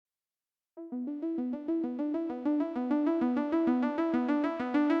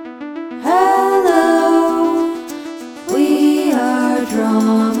Hello, we are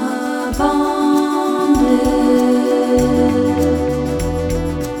drama bonded.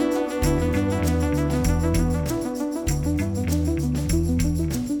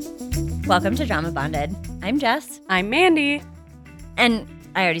 Welcome to Drama Bonded. I'm Jess. I'm Mandy. And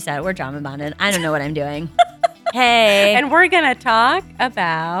I already said it, we're Drama Bonded. I don't know what I'm doing. Hey. And we're going to talk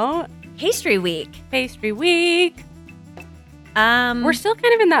about Pastry Week. Pastry Week. We're still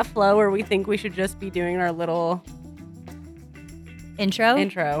kind of in that flow where we think we should just be doing our little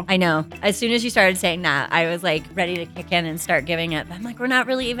intro. I know. As soon as you started saying that, I was like ready to kick in and start giving it. But I'm like, we're not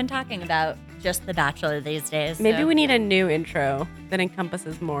really even talking about just The Bachelor these days. Maybe we need a new intro that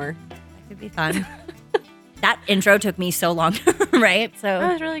encompasses more. That could be fun. That intro took me so long to write. So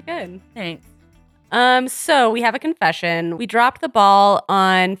that was really good. Thanks. So we have a confession. We dropped the ball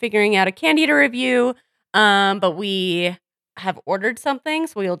on figuring out a candy to review, but we have ordered something,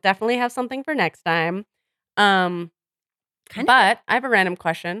 so we'll definitely have something for next time. But I have a random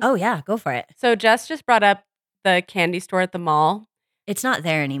question. Oh, yeah. Go for it. So Jess just brought up the candy store at the mall. It's not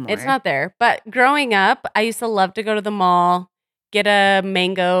there anymore. It's not there. But growing up, I used to love to go to the mall, get a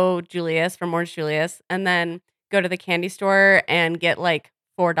mango Julius from Orange Julius, and then go to the candy store and get like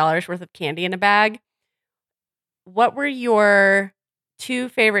 $4 worth of candy in a bag. What were your two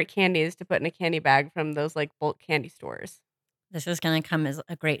favorite candies to put in a candy bag from those like bulk candy stores? This is going to come as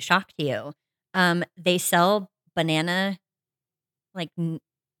a great shock to you. They sell banana like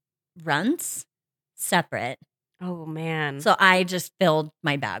runts separate. Oh, man. So I just filled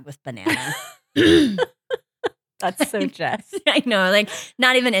my bag with banana. That's so Jess. I know, like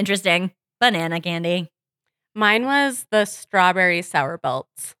not even interesting. Banana candy. Mine was the strawberry sour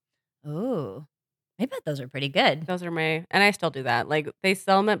belts. Ooh, I bet those are pretty good. Those are and I still do that. Like they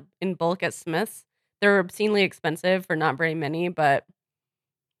sell them in bulk at Smith's. They're obscenely expensive for not very many, but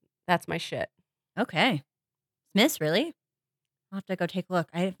that's my shit. Okay. Smith's, really? I'll have to go take a look.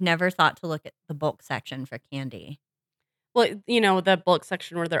 I've never thought to look at the bulk section for candy. Well, you know, the bulk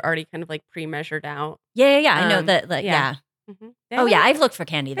section where they're already kind of like pre-measured out. Yeah. I know that. Yeah. Mm-hmm. Oh, yeah. I've looked for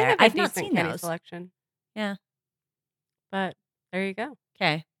candy there. I've not seen candy those. Selection. Yeah. But there you go.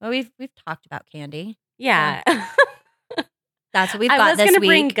 Okay. Well, we've talked about candy. Yeah. That's what we've got this week. I was going to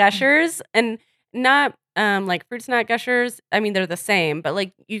bring Gushers and not like fruit snack Gushers. I mean, they're the same, but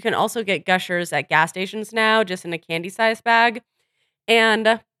like you can also get Gushers at gas stations now, just in a candy size bag.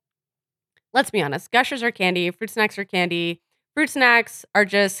 And let's be honest, Gushers are candy, fruit snacks are candy. Fruit snacks are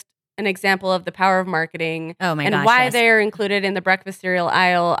just an example of the power of marketing. Oh my gosh! And why they are included in the breakfast cereal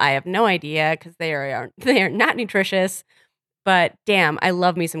aisle, I have no idea because they are not nutritious. But damn, I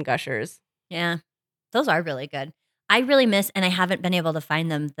love me some Gushers. Yeah, those are really good. I really miss, and I haven't been able to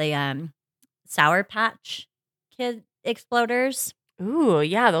find them, the Sour Patch Kid exploders. Ooh,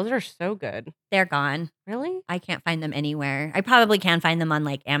 yeah, those are so good. They're gone. Really? I can't find them anywhere. I probably can find them on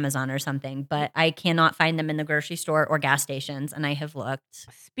like Amazon or something, but I cannot find them in the grocery store or gas stations, and I have looked.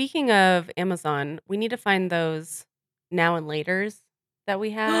 Speaking of Amazon, we need to find those now and laters that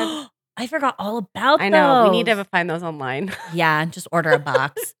we had. I forgot all about those. I know. We need to find those online. Yeah, just order a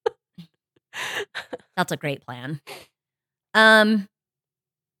box. That's a great plan.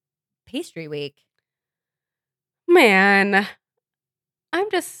 Pastry Week. Man, I'm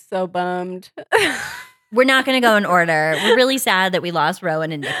just so bummed. We're not going to go in order. We're really sad that we lost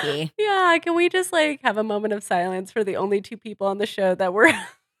Rowan and Nikki. Yeah, can we just like have a moment of silence for the only two people on the show that were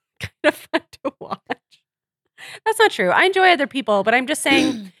kind of fun to watch? That's not true. I enjoy other people, but I'm just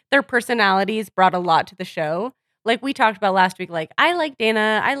saying their personalities brought a lot to the show. Like we talked about last week, like I like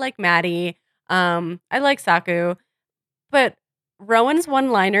Dana, I like Maddie, I like Saku, but Rowan's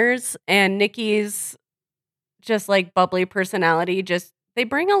one-liners and Nikki's just like bubbly personality, they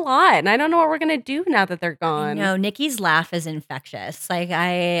bring a lot, and I don't know what we're gonna do now that they're gone. No, Nikki's laugh is infectious. Like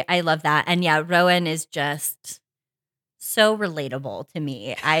I love that, and yeah, Rowan is just so relatable to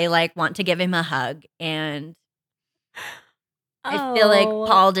me. I like want to give him a hug, and I feel like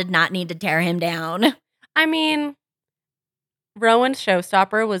Paul did not need to tear him down. I mean, Rowan's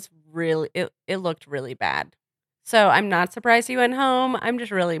showstopper was really it looked really bad. So I'm not surprised he went home. I'm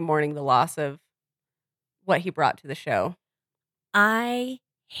just really mourning the loss of what he brought to the show. I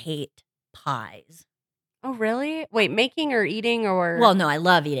hate pies. Oh, really? Wait, making or eating or? Well, no, I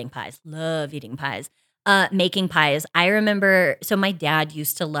love eating pies. Making pies. I remember, so my dad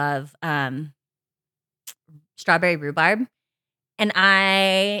used to love strawberry rhubarb. And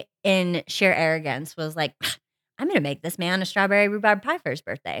I, in sheer arrogance, was like, I'm going to make this man a strawberry rhubarb pie for his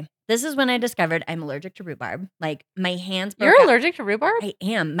birthday. This is when I discovered I'm allergic to rhubarb. Like my hands broke You're out. allergic to rhubarb? I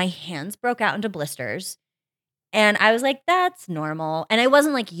am. My hands broke out into blisters. And I was like, that's normal. And I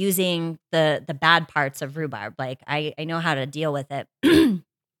wasn't like using the bad parts of rhubarb. Like I know how to deal with it.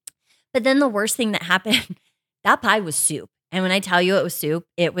 But then the worst thing that happened, that pie was soup. And when I tell you it was soup,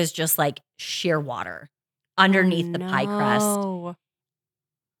 it was just like sheer water underneath the pie crust. No.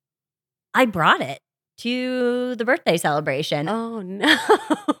 I brought it to the birthday celebration. Oh no.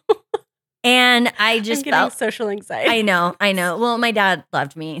 And I I'm just getting felt social anxiety. I know. Well, my dad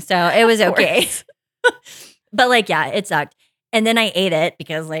loved me, so it was Of okay. course. But like, yeah, it sucked. And then I ate it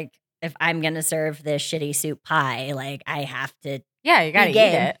because like if I'm gonna serve this shitty soup pie, like I have to. Yeah, you gotta eat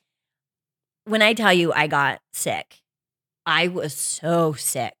game. it. When I tell you I got sick, I was so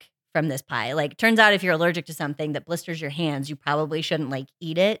sick from this pie. Like, turns out if you're allergic to something that blisters your hands, you probably shouldn't like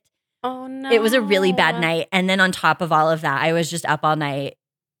eat it. Oh no. It was a really bad night. And then on top of all of that, I was just up all night,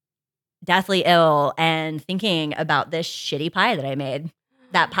 deathly ill, and thinking about this shitty pie that I made.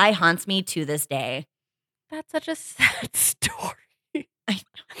 That pie haunts me to this day. That's such a sad story.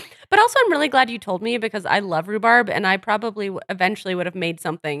 But also, I'm really glad you told me because I love rhubarb, and I probably eventually would have made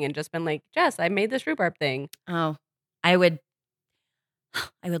something and just been like, Jess, I made this rhubarb thing. Oh, I would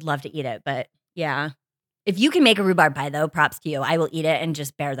love to eat it, but yeah. If you can make a rhubarb pie, though, props to you. I will eat it and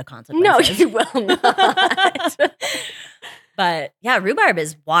just bear the consequences. No, you will not. But yeah, rhubarb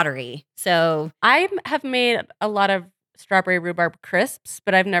is watery. So I have made a lot of strawberry rhubarb crisps,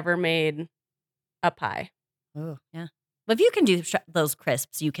 but I've never made a pie. oh yeah. Well, if you can do those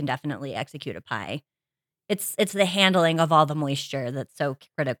crisps, you can definitely execute a pie. It's the handling of all the moisture that's so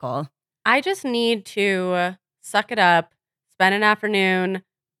critical. I just need to suck it up, spend an afternoon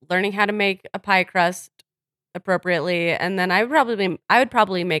learning how to make a pie crust appropriately, and then I would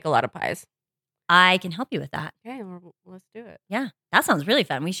probably make a lot of pies. I can help you with that. Okay, well, let's do it. Yeah, that sounds really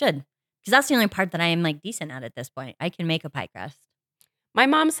fun. We should, because that's the only part that I am like decent at this point. I can make a pie crust. My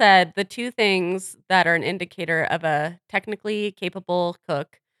mom said the two things that are an indicator of a technically capable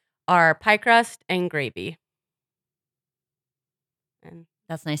cook are pie crust and gravy. And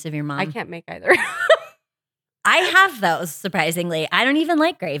That's nice of your mom. I can't make either. I have those, surprisingly. I don't even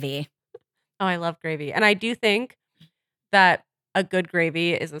like gravy. Oh, I love gravy. And I do think that a good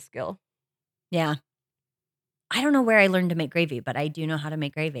gravy is a skill. Yeah. I don't know where I learned to make gravy, but I do know how to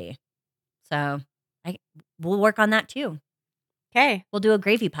make gravy. So we'll work on that too. Okay. We'll do a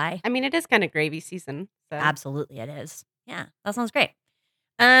gravy pie. I mean, it is kind of gravy season. So. Absolutely it is. Yeah, that sounds great.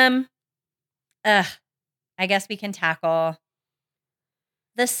 I guess we can tackle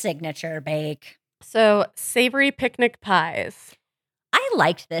the signature bake. So, savory picnic pies. I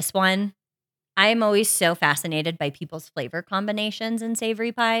liked this one. I'm always so fascinated by people's flavor combinations in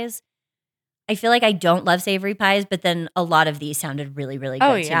savory pies. I feel like I don't love savory pies, but then a lot of these sounded really, really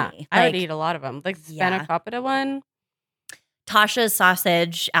good to me. I would eat a lot of them. Like the Yeah. spanakopita one. Tasha's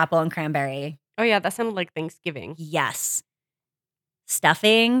sausage, apple, and cranberry. Oh, yeah. That sounded like Thanksgiving. Yes.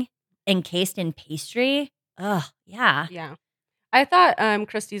 Stuffing encased in pastry. Oh, yeah. Yeah. I thought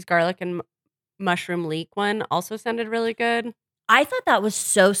Christy's garlic and mushroom leek one also sounded really good. I thought that was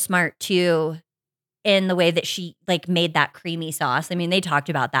so smart too, in the way that she like made that creamy sauce. I mean, they talked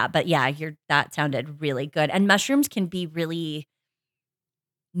about that, but yeah, that sounded really good. And mushrooms can be really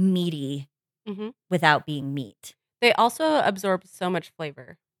meaty without being meat. They also absorb so much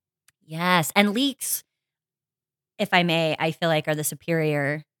flavor. Yes, and leeks, if I may, I feel like are the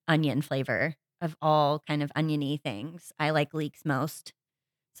superior onion flavor of all kind of oniony things. I like leeks most.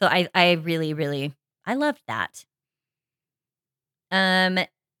 So I really, really, I loved that.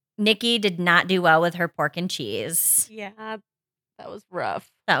 Nikki did not do well with her pork and cheese. Yeah, that was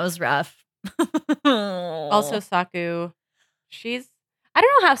rough. That was rough. Also, Saku, I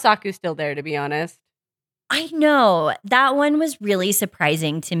don't know how Saku's still there, to be honest. I know. That one was really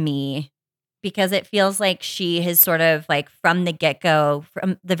surprising to me because it feels like she has sort of like from the get-go,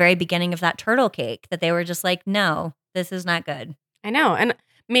 from the very beginning of that turtle cake, that they were just like, no, this is not good. I know. And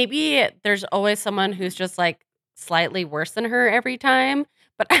maybe there's always someone who's just like slightly worse than her every time.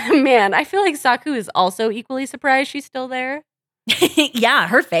 But man, I feel like Saku is also equally surprised she's still there. Yeah,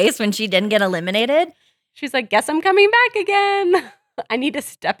 her face when she didn't get eliminated. She's like, guess I'm coming back again. I need to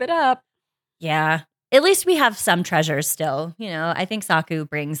step it up. Yeah. At least we have some treasures still. You know, I think Saku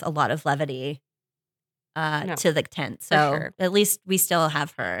brings a lot of levity to the tent. So sure. At least we still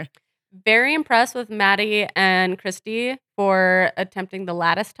have her. Very impressed with Maddie and Christy for attempting the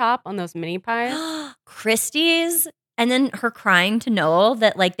lattice top on those mini pies. Christy's, and then her crying to Noel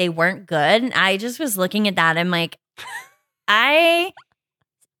that like they weren't good. And I just was looking at that. I'm like, I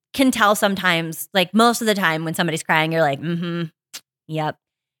can tell sometimes, like most of the time when somebody's crying, you're like, yep.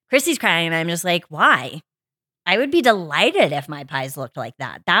 Christy's crying, and I'm just like, why? I would be delighted if my pies looked like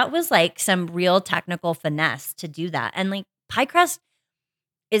that. That was like some real technical finesse to do that. And like pie crust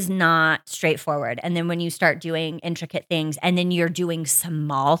is not straightforward. And then when you start doing intricate things and then you're doing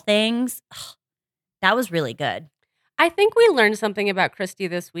small things, that was really good. I think we learned something about Christy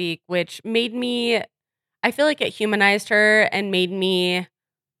this week, which made me, I feel like it humanized her and made me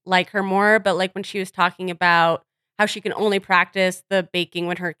like her more. But like when she was talking about how she can only practice the baking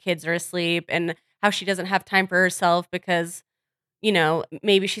when her kids are asleep and how she doesn't have time for herself because, you know,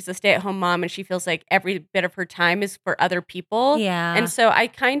 maybe she's a stay-at-home mom and she feels like every bit of her time is for other people. Yeah. And so I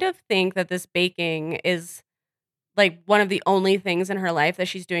kind of think that this baking is like one of the only things in her life that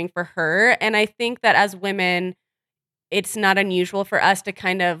she's doing for her. And I think that as women, it's not unusual for us to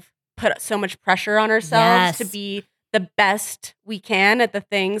kind of put so much pressure on ourselves to Yes. be the best we can at the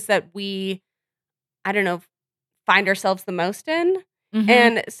things that we, I don't know, find ourselves the most in. Mhm.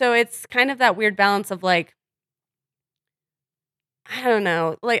 And so it's kind of that weird balance of like, I don't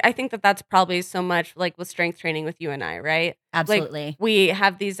know. Like, I think that that's probably so much like with strength training with you and I, right? Absolutely. Like, we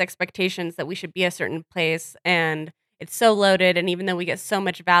have these expectations that we should be a certain place and it's so loaded. And even though we get so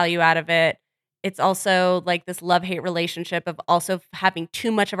much value out of it, it's also like this love-hate relationship of also having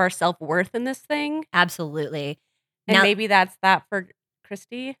too much of our self-worth in this thing. Absolutely. And Now, maybe that's that for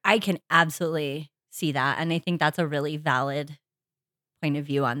Christy. I can absolutely see that. And I think that's a really valid point of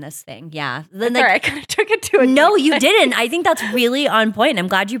view on this thing. Yeah. Then Sorry, I kind of took it to a no, deep you place. didn't. I think that's really on point. I'm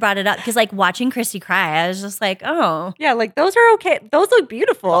glad you brought it up because like watching Christy cry, I was just like, oh, Yeah, like those are okay. Those look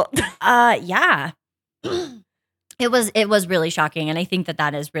beautiful. yeah. It was really shocking. And I think that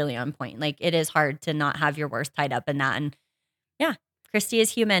that is really on point. Like it is hard to not have your worst tied up in that. And yeah, Christy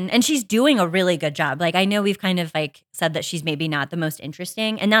is human and she's doing a really good job. Like I know we've kind of like said that she's maybe not the most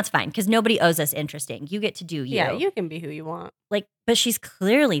interesting and that's fine because nobody owes us interesting. You get to do you. Yeah, you can be who you want. Like, but she's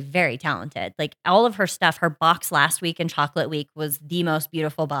clearly very talented. Like all of her stuff, her box last week in Chocolate Week was the most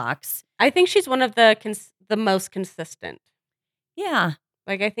beautiful box. I think she's one of the most consistent. Yeah.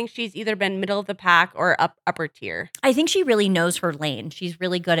 Like I think she's either been middle of the pack or upper tier. I think she really knows her lane. She's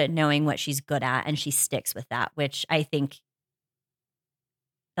really good at knowing what she's good at and she sticks with that, which I think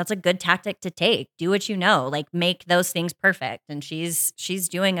that's a good tactic to take. Do what you know, like make those things perfect. And she's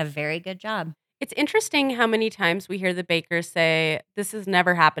doing a very good job. It's interesting how many times we hear the bakers say, this has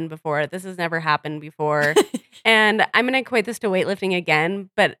never happened before. This has never happened before. And I'm going to equate this to weightlifting again,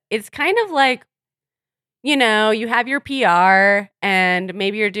 but it's kind of like, you know, you have your PR and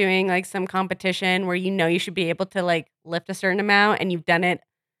maybe you're doing like some competition where you know you should be able to like lift a certain amount and you've done it.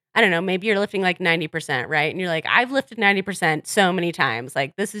 I don't know, maybe you're lifting like 90%, right? And you're like, I've lifted 90% so many times.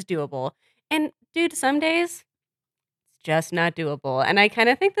 Like this is doable. And dude, some days just not doable. And I kind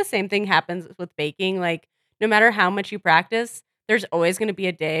of think the same thing happens with baking. Like, no matter how much you practice, there's always going to be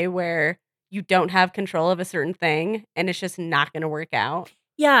a day where you don't have control of a certain thing and it's just not going to work out.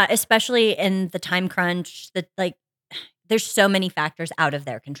 Yeah, especially in the time crunch that like there's so many factors out of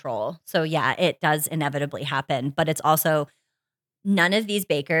their control. So yeah, it does inevitably happen, but it's also none of these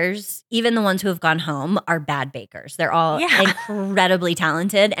bakers, even the ones who have gone home, are bad bakers. They're all incredibly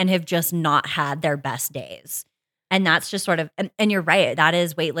talented and have just not had their best days. And that's just sort of, and you're right, that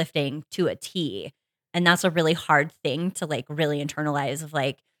is weightlifting to a T. And that's a really hard thing to like really internalize of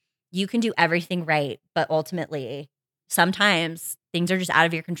like, you can do everything right, but ultimately sometimes things are just out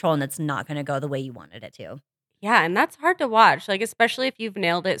of your control and it's not going to go the way you wanted it to. Yeah, and that's hard to watch. Like, especially if you've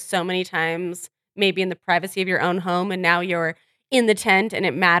nailed it so many times, maybe in the privacy of your own home, and now you're in the tent and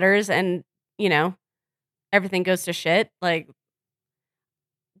it matters and, you know, everything goes to shit. Like,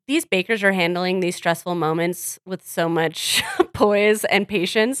 these bakers are handling these stressful moments with so much poise and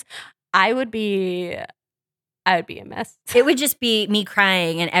patience. I would be a mess. It would just be me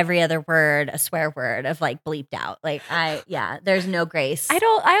crying and every other word a swear word of like bleeped out. Like there's no grace. I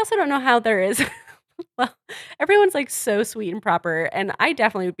also don't know how there is. Well, everyone's like so sweet and proper, and I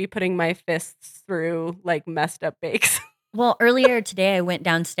definitely would be putting my fists through like messed up bakes. Well, earlier today I went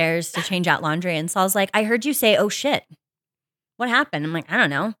downstairs to change out laundry and Saul's like, I heard you say, oh shit. What happened? I'm like, I don't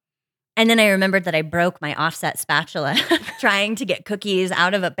know. And then I remembered that I broke my offset spatula trying to get cookies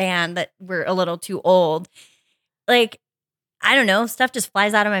out of a pan that were a little too old. Like, I don't know. Stuff just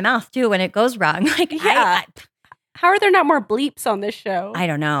flies out of my mouth too when it goes wrong. Like, yeah. How are there not more bleeps on this show? I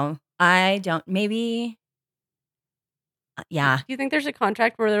don't know. Maybe. Yeah. Do you think there's a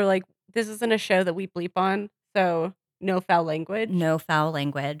contract where they're like, this isn't a show that we bleep on, so no foul language? No foul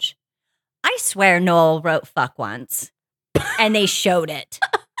language. I swear Noel wrote fuck once and they showed it.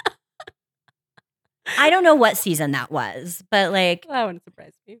 I don't know what season that was, but like. That wouldn't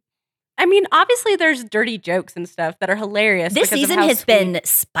surprise me. I mean, obviously there's dirty jokes and stuff that are hilarious. This because of season how has sweet- been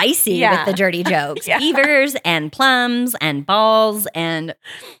spicy with the dirty jokes. Yeah. Beavers and plums and balls and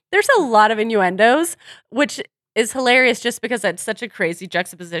There's a lot of innuendos, which is hilarious just because it's such a crazy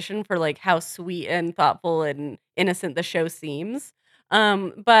juxtaposition for like how sweet and thoughtful and innocent the show seems.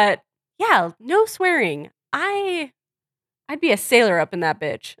 But yeah, no swearing. I'd be a sailor up in that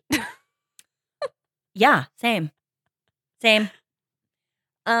bitch. yeah, same.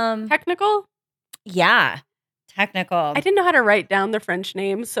 Technical? Yeah, technical. I didn't know how to write down the French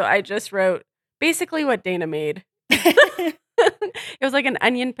names, so I just wrote basically what Dana made. It was like an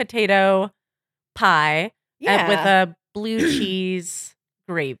onion potato pie yeah. with a blue cheese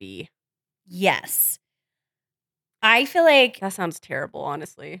gravy. Yes. I feel like That sounds terrible,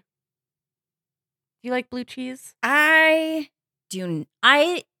 honestly. Do you like blue cheese? I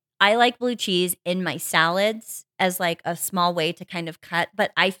like blue cheese in my salads as like a small way to kind of cut,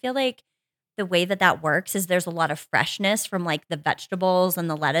 but I feel like the way that works is there's a lot of freshness from like the vegetables and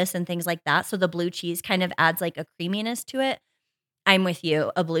the lettuce and things like that. So the blue cheese kind of adds like a creaminess to it. I'm with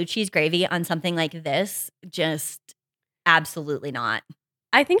you. A blue cheese gravy on something like this, just absolutely not.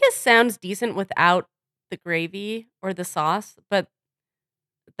 I think it sounds decent without the gravy or the sauce, but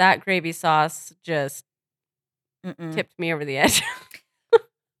that gravy sauce just tipped me over the edge.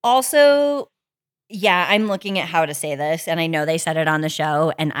 Also, yeah, I'm looking at how to say this, and I know they said it on the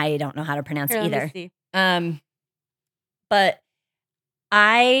show, and I don't know how to pronounce it either. But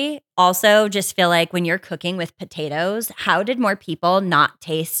I also just feel like when you're cooking with potatoes, how did more people not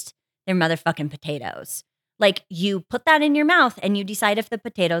taste their motherfucking potatoes? Like, you put that in your mouth and you decide if the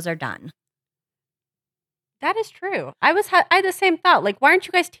potatoes are done. That is true. I had the same thought. Like, why aren't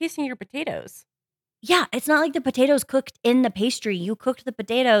you guys tasting your potatoes? Yeah, it's not like the potatoes cooked in the pastry. You cooked the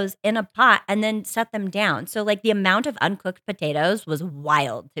potatoes in a pot and then set them down. So, like, the amount of uncooked potatoes was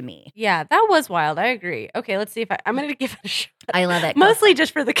wild to me. Yeah, that was wild. I agree. Okay, let's see if I'm going to give it a shot. I love it. Mostly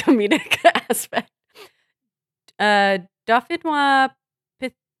just for the comedic aspect. Dauphinois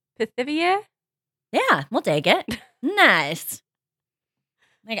pithivier? Yeah, we'll take it. Nice.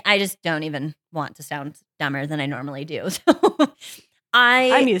 Like, I just don't even want to sound dumber than I normally do. So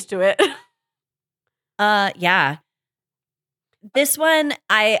I'm used to it. Yeah. This one,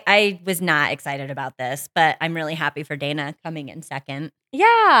 I was not excited about this, but I'm really happy for Dana coming in second.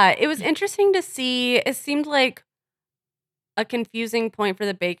 Yeah, it was interesting to see. It seemed like a confusing point for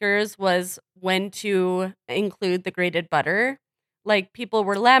the bakers was when to include the grated butter. Like, people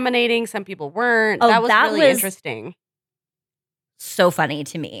were laminating, some people weren't. Oh, that was that really was interesting. So funny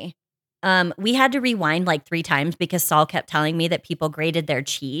to me. We had to rewind like 3 times because Saul kept telling me that people grated their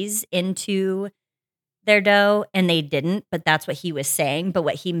cheese into their dough and they didn't, but that's what he was saying. But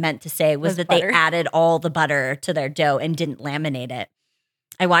what he meant to say was that butter. They added all the butter to their dough and didn't laminate it.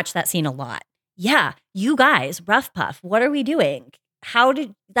 I watched that scene a lot. Yeah, you guys, Rough Puff, what are we doing? How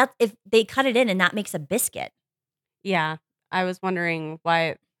did that, if they cut it in and that makes a biscuit? Yeah, I was wondering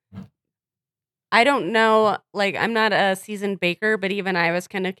why. I don't know. Like, I'm not a seasoned baker, but even I was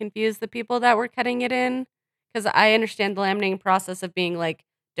kind of confused the people that were cutting it in, because I understand the laminating process of being like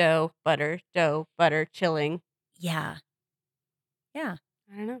dough, butter, chilling. Yeah. I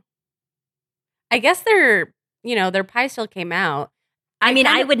don't know. I guess their pie still came out. I mean,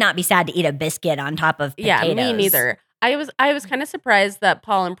 I would not be sad to eat a biscuit on top of potatoes. Yeah, me neither. I was kind of surprised that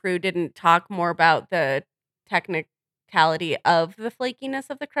Paul and Prue didn't talk more about the technicality of the flakiness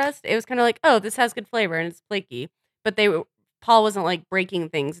of the crust. It was kind of like, oh, this has good flavor and it's flaky. But Paul wasn't like breaking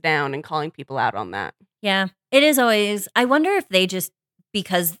things down and calling people out on that. Yeah, it is always. I wonder if they just,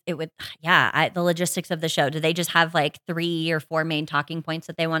 because it would, the logistics of the show, do they just have like 3 or 4 main talking points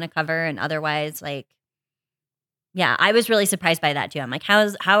that they want to cover, and otherwise, like, yeah, I was really surprised by that too. I'm like,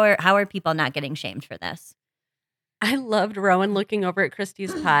 how are people not getting shamed for this? I loved Rowan looking over at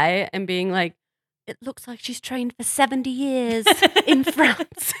Christy's pie and being like, it looks like she's trained for 70 years in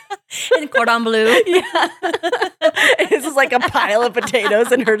France. In cordon bleu. Yeah. This is like a pile of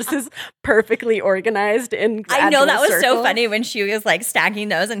potatoes and hers is perfectly organized in I know, that was circles. so funny when she was like stacking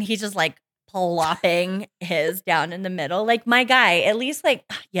those and he's just like plopping his down in the middle. Like, my guy, at least like,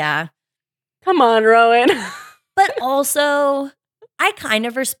 yeah. Come on, Rowan. But also, I kind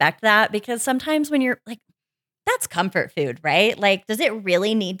of respect that, because sometimes when you're like, that's comfort food, right? Like, does it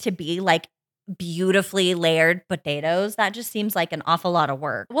really need to be like beautifully layered potatoes? That just seems like an awful lot of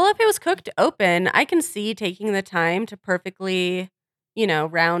work. Well, if it was cooked open, I can see taking the time to perfectly,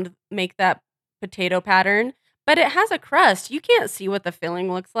 make that potato pattern. But it has a crust. You can't see what the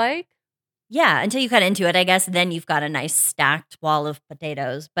filling looks like. Yeah, until you cut into it, I guess, then you've got a nice stacked wall of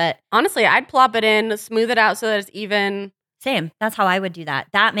potatoes. But honestly, I'd plop it in, smooth it out so that it's even. Same. That's how I would do that.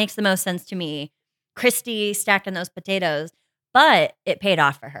 That makes the most sense to me. Christy stacking those potatoes, but it paid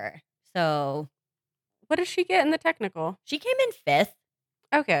off for her. So What does she get in the technical? she came in 5th.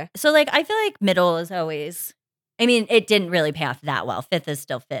 Okay. So like I feel like middle is always, I mean, it didn't really pay off that well. 5th is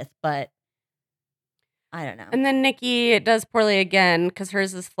still 5th, but I don't know. And then Nikki does poorly again because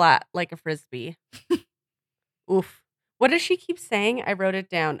hers is flat like a frisbee. Oof. What does she keep saying? I wrote it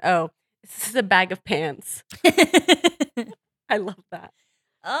down. Oh, this is a bag of pants. I love that.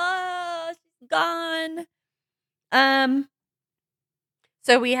 Oh, she's gone.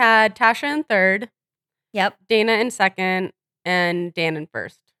 So we had Tasha in 3rd, Yep. Dana in 2nd, and Dan in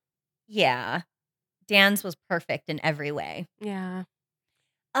 1st. Yeah. Dan's was perfect in every way. Yeah.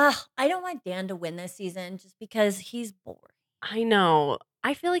 I don't want Dan to win this season just because he's boring. I know.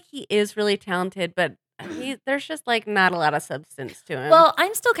 I feel like he is really talented, but there's just like not a lot of substance to him. Well,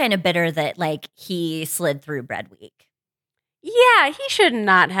 I'm still kind of bitter that like he slid through Bread Week. Yeah, he should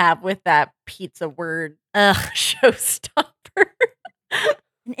not have with that pizza word showstopper.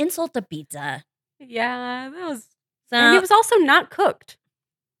 An insult to pizza. Yeah, that was. So, And it was also not cooked.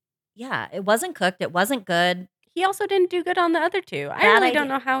 Yeah, it wasn't cooked. It wasn't good. He also didn't do good on the other two. I Bad really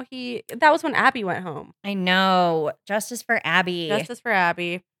don't idea. know how that was when Abby went home. I know. Justice for Abby. Justice for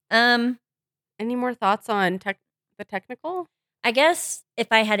Abby. Any more thoughts on the technical? I guess if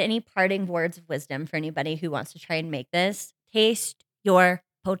I had any parting words of wisdom for anybody who wants to try and make this, taste your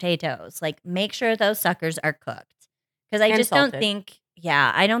potatoes. Like, make sure those suckers are cooked. Because I And just salted. don't think,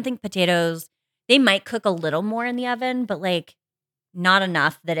 I don't think potatoes, they might cook a little more in the oven, but like not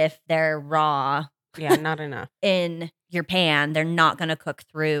enough that if they're raw Yeah, not enough. in your pan, they're not going to cook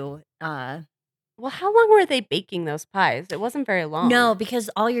through. Well, how long were they baking those pies? It wasn't very long. No, because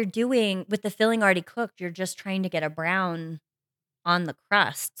all you're doing with the filling already cooked, you're just trying to get a brown on the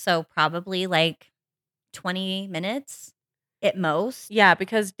crust. So probably like 20 minutes at most. Yeah,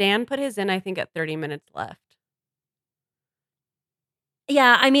 because Dan put his in, I think, at 30 minutes left.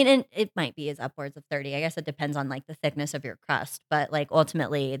 Yeah, I mean, and it might be as upwards of 30. I guess it depends on like the thickness of your crust. But like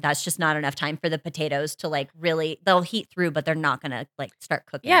ultimately, that's just not enough time for the potatoes to like really, they'll heat through, but they're not going to like start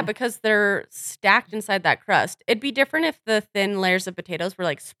cooking. Yeah, because they're stacked inside that crust. It'd be different if the thin layers of potatoes were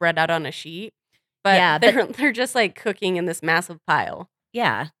like spread out on a sheet. But Yeah, they're just like cooking in this massive pile.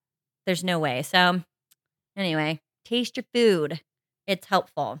 Yeah, there's no way. So anyway, taste your food. It's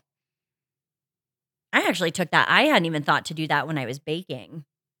helpful. I actually took that. I hadn't even thought to do that when I was baking.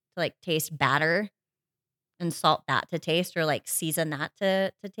 To like taste batter and salt that to taste or like season that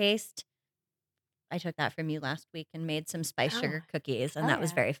to taste. I took that from you last week and made some spice sugar cookies and that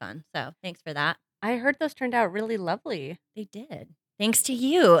was yeah. very fun. So thanks for that. I heard those turned out really lovely. They did. Thanks to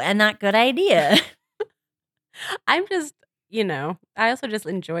you and that good idea. I'm just, I also just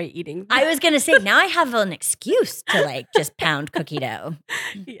enjoy eating. I was going to say, now I have an excuse to like just pound cookie dough.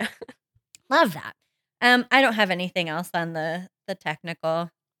 Yeah. Love that. I don't have anything else on the technical.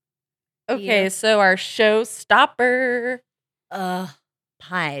 Okay, so our showstopper.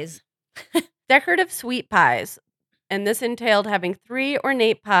 Pies. Decorative sweet pies. And this entailed having 3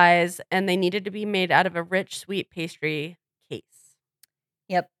 ornate pies, and they needed to be made out of a rich sweet pastry case.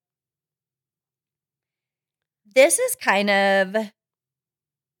 Yep. This is kind of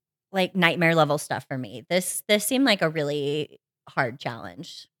like nightmare level stuff for me. This seemed like a really hard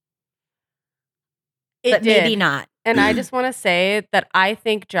challenge. But maybe not. And I just want to say that I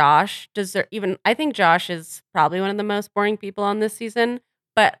think Josh I think Josh is probably one of the most boring people on this season,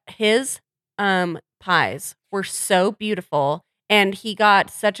 but his pies were so beautiful and he got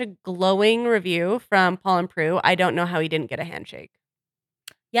such a glowing review from Paul and Prue. I don't know how he didn't get a handshake.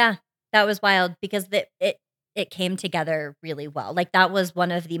 Yeah, that was wild because it came together really well. Like that was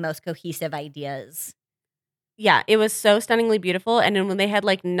one of the most cohesive ideas. Yeah, it was so stunningly beautiful. And then when they had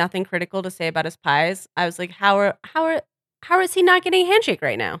like nothing critical to say about his pies, I was like, how is he not getting a handshake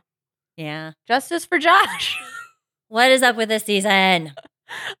right now? Yeah. Justice for Josh. What is up with this season?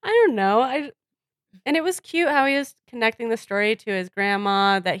 I don't know. And it was cute how he was connecting the story to his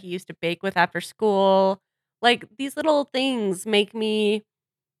grandma that he used to bake with after school. Like these little things make me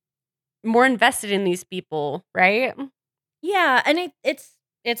more invested in these people, right? Yeah, and it's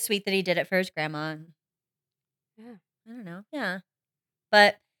sweet that he did it for his grandma. Yeah. I don't know. Yeah.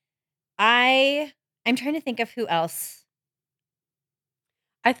 But I'm trying to think of who else.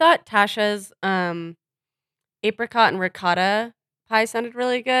 I thought Tasha's apricot and ricotta pie sounded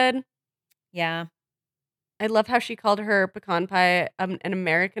really good. Yeah. I love how she called her pecan pie an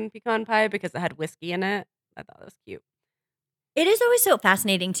American pecan pie because it had whiskey in it. I thought that was cute. It is always so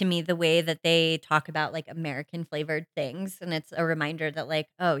fascinating to me the way that they talk about like American flavored things. And it's a reminder that like,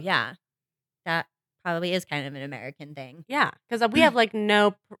 oh yeah, that probably is kind of an American thing. Yeah, because we have like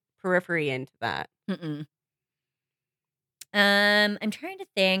no periphery into that. Mm-mm. I'm trying to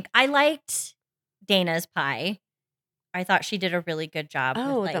think. I liked Dana's pie. I thought she did a really good job with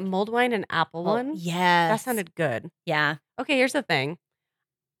Oh, like, the mulled wine and apple one? yes. That sounded good. Yeah. Okay, here's the thing.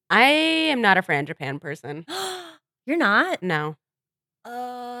 I am not a frangipane person. You're not? No.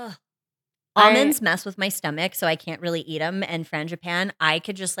 Almonds mess with my stomach, so I can't really eat them. And frangipane, I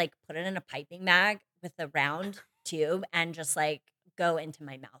could just like put it in a piping bag with a round tube and just like go into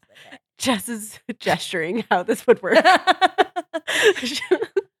my mouth with it. Jess is gesturing how this would work.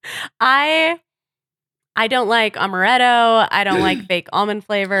 I don't like amaretto. I don't like fake almond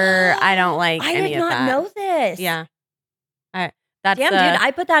flavor. I don't like any of that. I did not know this. Yeah. Damn, dude,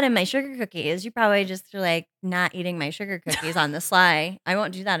 I put that in my sugar cookies. You probably just are like not eating my sugar cookies on the sly. I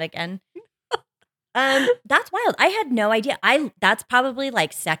won't do that again. That's wild. I had no idea. That's probably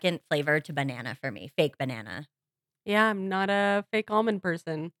like second flavor to banana for me. Fake banana. Yeah, I'm not a fake almond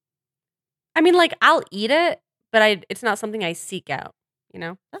person. I mean, like I'll eat it, but it's not something I seek out, you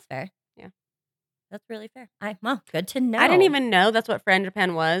know? That's fair. Yeah. That's really fair. Well, good to know. I didn't even know that's what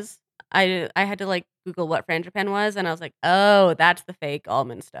frangipane was. I had to like Google what frangipane was, and I was like, oh, that's the fake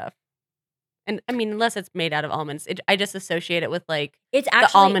almond stuff. And I mean, unless it's made out of almonds, I just associate it with like it's the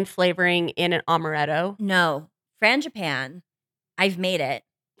actually almond flavoring in an amaretto. No, frangipane. I've made it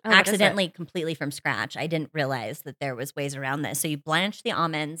accidentally, completely from scratch. I didn't realize that there was ways around this. So you blanch the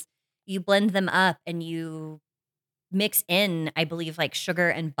almonds, you blend them up, and you mix in, I believe, like sugar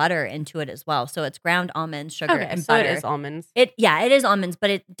and butter into it as well. So it's ground almonds, sugar, and so butter. it is almonds. It is almonds, but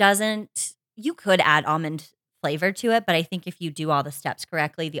it doesn't. You could add almond flavor to it, but I think if you do all the steps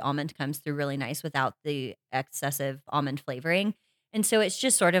correctly, the almond comes through really nice without the excessive almond flavoring. And so it's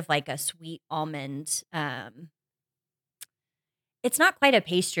just sort of like a sweet almond. It's not quite a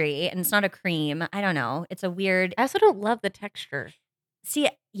pastry and it's not a cream. I don't know. It's a weird. I also don't love the texture. See,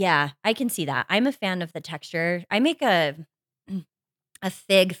 yeah, I can see that. I'm a fan of the texture. I make a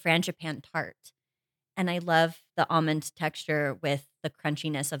fig frangipane tart, and I love the almond texture with the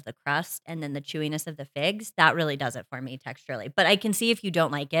crunchiness of the crust and then the chewiness of the figs. That really does it for me texturally. But I can see if you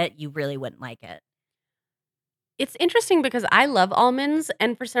don't like it, you really wouldn't like it. It's interesting because I love almonds,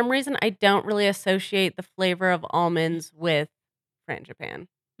 and for some reason, I don't really associate the flavor of almonds with frangipane.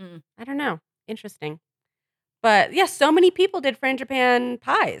 I don't know. Interesting. But yeah, so many people did frangipane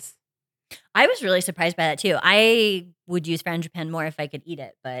pies. I was really surprised by that too. I would use frangipane more if I could eat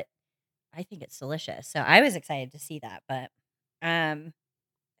it, but I think it's delicious. So I was excited to see that. But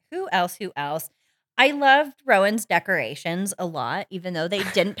who else? I loved Rowan's decorations a lot, even though they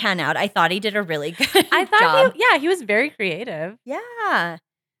didn't pan out. I thought he did a really good job. He was very creative. Yeah.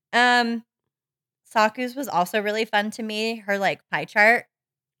 Saku's was also really fun to me. Her like pie chart.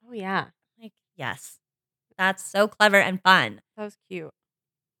 Oh yeah. Like, yes. That's so clever and fun. That was cute.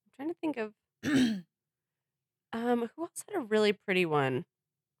 I'm trying to think of who else had a really pretty one?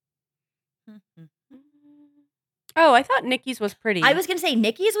 Oh, I thought Nikki's was pretty. I was gonna say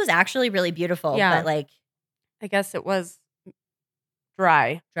Nikki's was actually really beautiful, but like I guess it was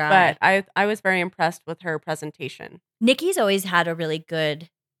dry. But I was very impressed with her presentation. Nikki's always had a really good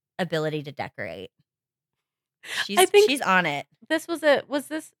ability to decorate. She's on it.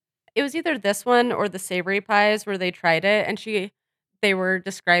 It was either this one or the savory pies where they tried it and they were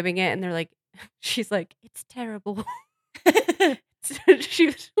describing it and they're like, she's like, it's terrible. She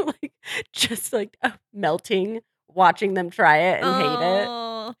was like, just like melting, watching them try it and hate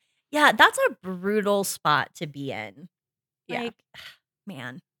it. Yeah, that's a brutal spot to be in. Yeah. Like,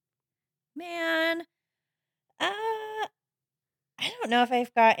 man. I don't know if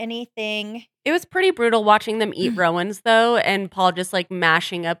I've got anything. It was pretty brutal watching them eat Rowan's though, and Paul just like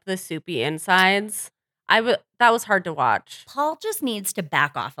mashing up the soupy insides. That was hard to watch. Paul just needs to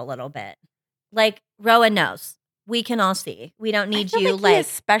back off a little bit. Like Rowan knows. We can all see. We don't need you. He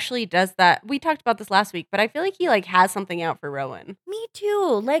especially does that. We talked about this last week, but I feel like he like has something out for Rowan. Me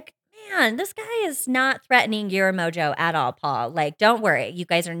too. Like, man, this guy is not threatening your mojo at all, Paul. Like, don't worry. You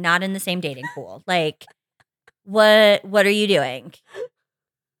guys are not in the same dating pool. Like, what are you doing?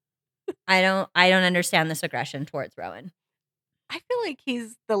 I don't understand this aggression towards Rowan. I feel like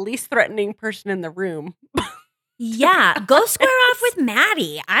he's the least threatening person in the room. Yeah, go square off with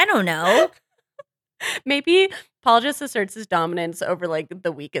Maddie. I don't know. Maybe Paul just asserts his dominance over like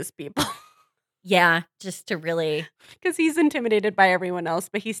the weakest people. Yeah, just to really, because he's intimidated by everyone else,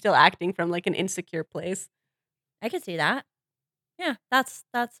 but he's still acting from like an insecure place. I could see that. Yeah, that's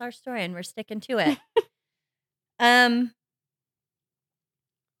our story, and we're sticking to it.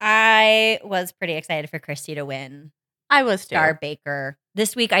 I was pretty excited for Christy to win. I was too. star baker.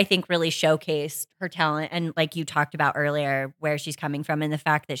 This week, I think, really showcased her talent. And like you talked about earlier, where she's coming from and the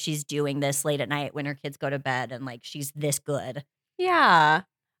fact that she's doing this late at night when her kids go to bed and like she's this good. Yeah.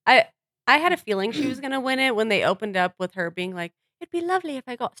 I had a feeling she was going to win it when they opened up with her being like, it'd be lovely if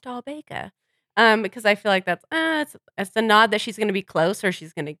I got star baker. Because I feel like that's it's a nod that she's going to be close or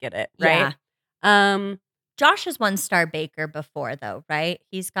she's going to get it, right? Yeah. Josh has won star baker before, though, right?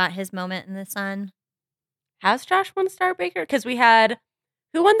 He's got his moment in the sun. Has Josh won star baker? Because we had,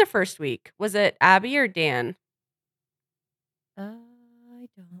 who won the first week? Was it Abby or Dan? I don't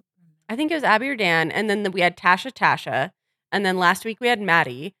remember. I think it was Abby or Dan. And then we had Tasha. And then last week we had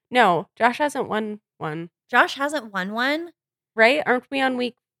Maddie. No, Josh hasn't won one. Josh hasn't won one? Right? Aren't we on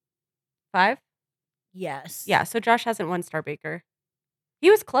week 5? Yes. Yeah, so Josh hasn't won star baker. He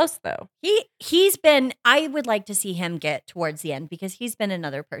was close though. He's been, I would like to see him get towards the end because he's been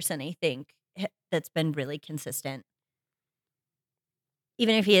another person, I think, that's been really consistent.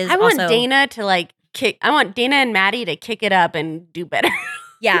 Even if he is I want also, Dana to like kick, I want Dana and Maddie to kick it up and do better.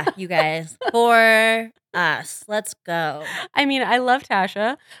 yeah, you guys, for us, let's go. I mean, I love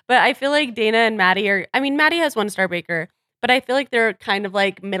Tasha, but I feel like Dana and Maddie are, I mean, Maddie has 1 star baker, but I feel like they're kind of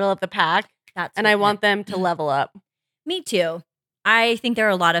like middle of the pack. And I want them to level up. Me too. I think they're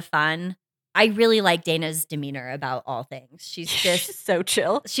a lot of fun. I really like Dana's demeanor about all things. She's just She's so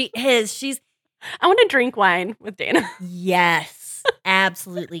chill. She is. She's. I want to drink wine with Dana. Yes,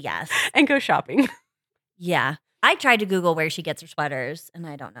 absolutely yes. And go shopping. Yeah, I tried to Google where she gets her sweaters, and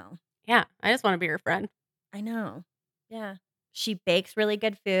I don't know. Yeah, I just want to be her friend. I know. Yeah, she bakes really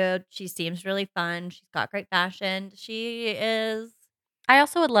good food. She seems really fun. She's got great fashion. She is. I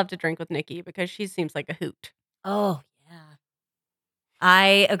also would love to drink with Nikki because she seems like a hoot. Oh, yeah.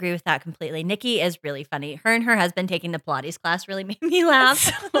 I agree with that completely. Nikki is really funny. Her and her husband taking the Pilates class really made me laugh.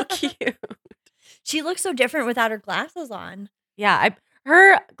 So cute. She looks so different without her glasses on. Yeah,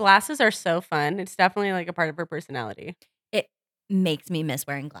 her glasses are so fun. It's definitely like a part of her personality. It makes me miss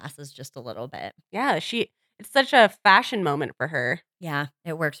wearing glasses just a little bit. Yeah, it's such a fashion moment for her. Yeah,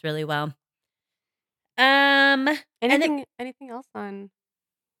 it works really well. Anything else on?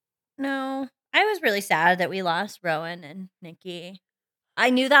 No, I was really sad that we lost Rowan and Nikki.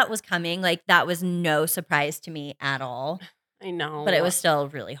 I knew that was coming. Like, that was no surprise to me at all. I know. But it was still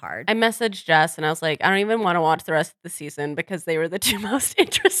really hard. I messaged Jess and I was like, I don't even want to watch the rest of the season because they were the 2 most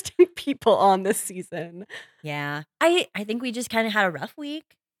interesting people on this season. Yeah. I think we just kind of had a rough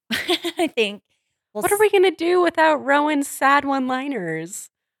week. I think. What are we going to do without Rowan's sad one-liners?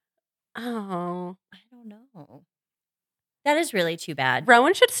 Oh. I don't know. That is really too bad.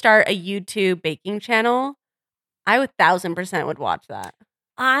 Rowan should start a YouTube baking channel. I 1,000% would watch that.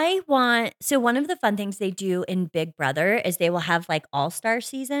 So one of the fun things they do in Big Brother is they will have like all-star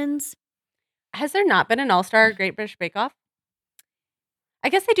seasons. Has there not been an all-star Great British Bake Off? I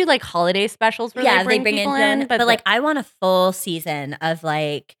guess they do like holiday specials where they bring people in. But like I want a full season of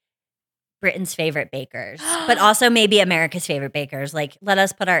like Britain's favorite bakers, but also maybe America's favorite bakers. Like let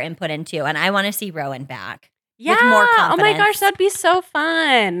us put our input into, and I want to see Rowan back. Yeah. With more confidence. Oh my gosh, that'd be so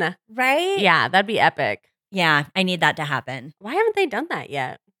fun. Right? Yeah, that'd be epic. Yeah, I need that to happen. Why haven't they done that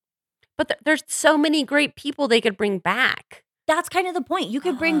yet? But there's so many great people they could bring back. That's kind of the point. You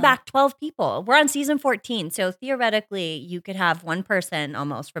could bring back 12 people. We're on season 14. So theoretically, you could have one person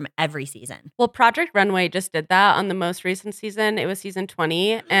almost from every season. Well, Project Runway just did that on the most recent season. It was season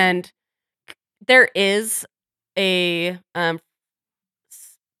 20. And there is a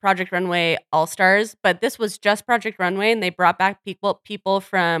Project Runway All-Stars, but this was just Project Runway. And they brought back people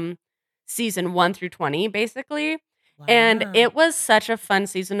from season 1 through 20, basically. Wow. And it was such a fun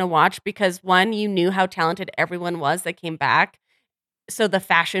season to watch because 1, you knew how talented everyone was that came back. So the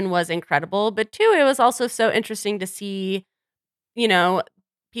fashion was incredible. But 2, it was also so interesting to see, you know,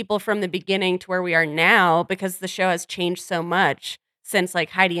 people from the beginning to where we are now because the show has changed so much since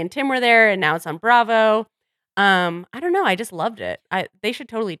like Heidi and Tim were there and now it's on Bravo. I don't know. I just loved it. They should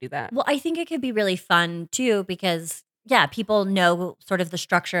totally do that. Well, I think it could be really fun too because yeah, people know sort of the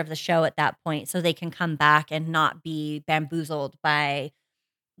structure of the show at that point, so they can come back and not be bamboozled by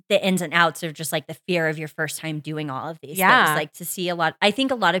the ins and outs of just like the fear of your first time doing all of these things. Like to see I think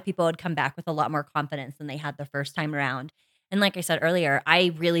a lot of people would come back with a lot more confidence than they had the first time around. And like I said earlier,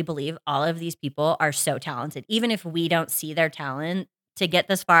 I really believe all of these people are so talented. Even if we don't see their talent, to get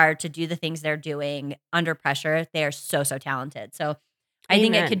this far, to do the things they're doing under pressure, they are so, so talented. So I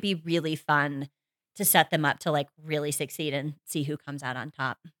think it could be really fun to set them up to like really succeed and see who comes out on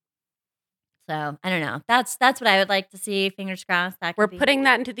top. So I don't know. That's what I would like to see. Fingers crossed. We're putting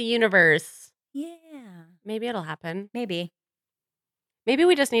that into the universe. Yeah. Maybe it'll happen. Maybe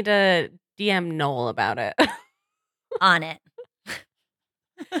we just need to DM Noel about it. On it.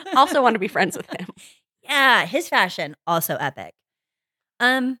 Also want to be friends with him. Yeah, his fashion also epic.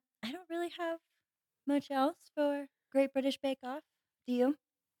 I don't really have much else for Great British Bake Off. Do you?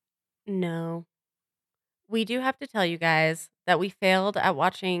 No. We do have to tell you guys that we failed at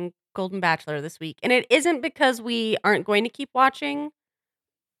watching Golden Bachelor this week. And it isn't because we aren't going to keep watching.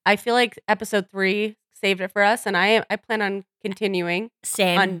 I feel like episode 3 saved it for us, and I plan on continuing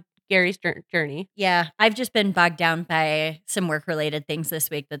Same. on Gary's journey. Yeah, I've just been bogged down by some work-related things this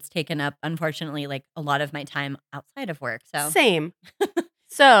week that's taken up, unfortunately, like a lot of my time outside of work. So Same.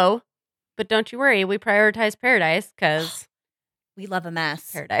 So, but don't you worry, we prioritize Paradise because we love a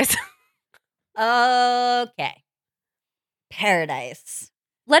mess. Paradise. Okay. Paradise.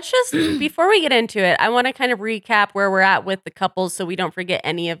 Let's just, before we get into it, I want to kind of recap where we're at with the couples so we don't forget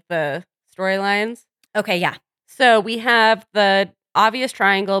any of the storylines. Okay, yeah. So we have the obvious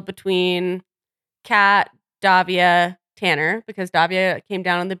triangle between Kat, Davia, Tanner, because Davia came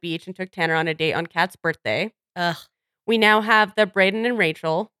down on the beach and took Tanner on a date on Kat's birthday. Ugh, We now have the Brayden and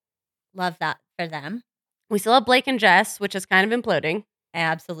Rachel. love that for them. We still have Blake and Jess, which is kind of imploding.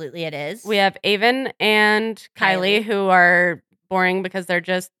 Absolutely it is. We have Avon and Kylie, Kylie. who are boring because they're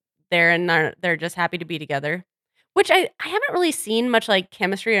just there and they're just happy to be together. Which I haven't really seen much like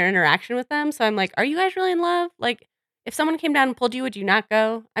chemistry or interaction with them. So I'm like, are you guys really in love? Like, if someone came down and pulled you, would you not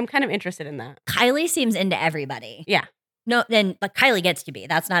go? I'm kind of interested in that. Kylie seems into everybody. Yeah. No, but Kylie gets to be.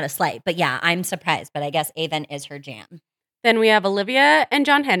 That's not a slight. But yeah, I'm surprised. But I guess Avon is her jam. Then we have Olivia and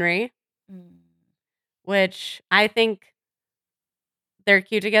John Henry, which I think they're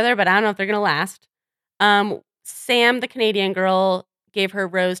cute together, but I don't know if they're going to last. Sam, the Canadian girl, gave her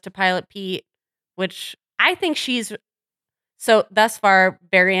rose to Pilot Pete, which I think she's so thus far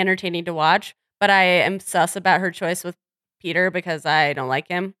very entertaining to watch, but I am sus about her choice with Peter because I don't like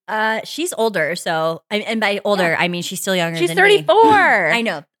him. She's older, so and by older, I mean she's still younger She's than 34. me. I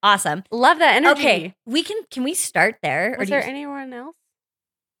know. Awesome. Love that energy. Okay, can we start there? Was there anyone else?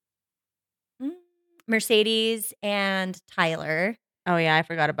 Mercedes and Tyler. Oh yeah, I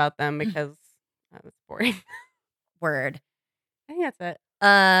forgot about them because that was boring. Word. I think that's it.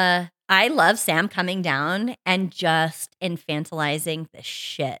 I love Sam coming down and just infantilizing the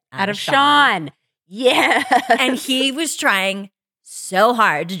shit out of Sean. Yeah. And he was trying so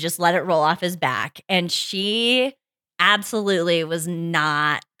hard to just let it roll off his back. And she absolutely was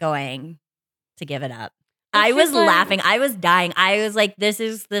not going to give it up. Well, I was she's like- laughing. I was dying. I was like, this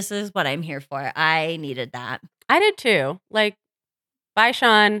is what I'm here for. I needed that. I did too. Like, bye,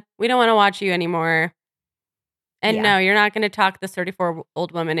 Sean. We don't want to watch you anymore. And Yeah. no, you're not going to talk this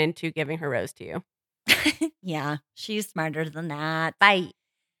 34-old woman into giving her rose to you. Yeah, she's smarter than that. Bye.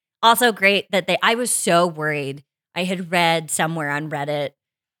 Also great that I was so worried. I had read somewhere on Reddit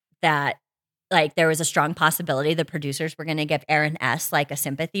that like there was a strong possibility the producers were going to give Aaron S like a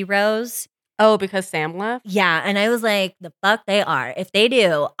sympathy rose. Oh, because Sam left? Yeah, and I was like, the fuck they are. If they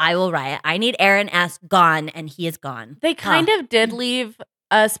do, I will riot. I need Aaron S gone, and he is gone. They kind of did leave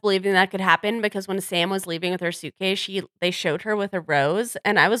us believing that could happen because when Sam was leaving with her suitcase, they showed her with a rose,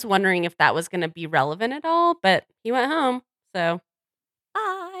 and I was wondering if that was going to be relevant at all, but he went home, so.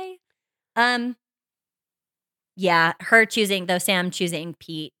 Bye. Yeah, Sam choosing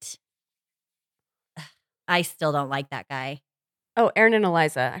Pete. I still don't like that guy. Oh, Aaron and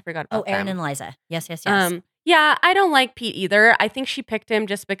Eliza. I forgot about Aaron them. and Liza. Yes. Yeah, I don't like Pete either. I think she picked him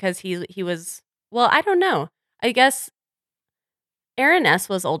just because he was, well, I don't know. I guess Aaron S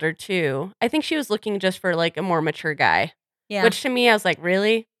was older too. I think she was looking just for like a more mature guy. Yeah. Which to me, I was like,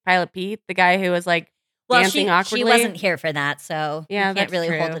 really? Pilot Pete? The guy who was like dancing awkwardly? She wasn't here for that, so Yeah, you can't that's really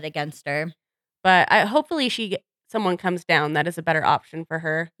hold true. it against her. But hopefully someone comes down that is a better option for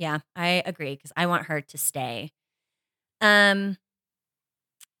her. Yeah, I agree because I want her to stay. Can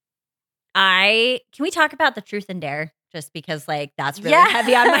we talk about the truth and dare? Just because like that's really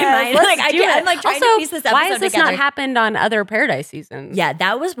heavy on my mind. Let's Like do I'm it. like trying Also, to piece this episode why has this together. not happened on other Paradise seasons? Yeah,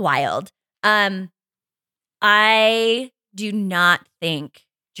 that was wild. I do not think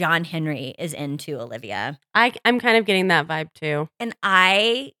John Henry is into Olivia. I'm kind of getting that vibe too. And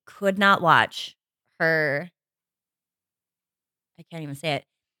I could not watch her. I can't even say it.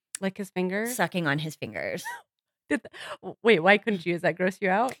 Lick his finger? Sucking on his fingers. Wait, why couldn't you? Does that gross you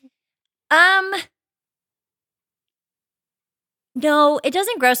out? No, it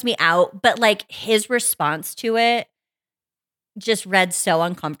doesn't gross me out, but like his response to it just read so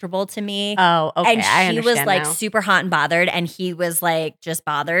uncomfortable to me. Oh, okay. And I she was understand like now. super hot and bothered, and he was like just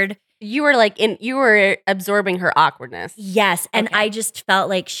bothered. You were absorbing her awkwardness. Yes, and Okay. I just felt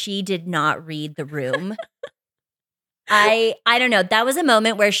like she did not read the room. I don't know. That was a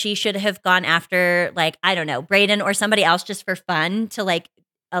moment where she should have gone after, like, I don't know, Brayden or somebody else just for fun to like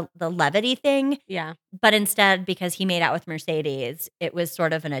the levity thing. Yeah. But instead, because he made out with Mercedes, it was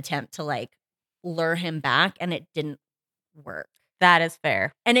sort of an attempt to like lure him back, and it didn't work. That is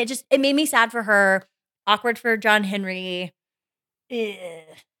fair. And it made me sad for her, awkward for John Henry.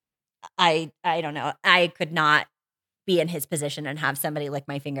 I don't know. I could not be in his position and have somebody lick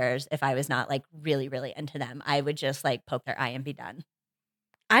my fingers if I was not like really, really into them. I would just like poke their eye and be done.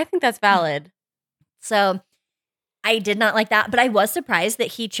 I think that's valid. So I did not like that, but I was surprised that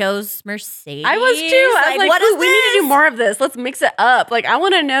he chose Mercedes. I was too. I was like, what is we need to this? do more of this. Let's mix it up. Like, I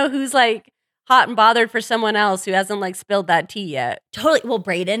want to know who's like hot and bothered for someone else who hasn't like spilled that tea yet. Totally. Well,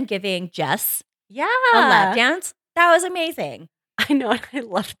 Brayden giving Jess Yeah. a lap dance. That was amazing. I know. And I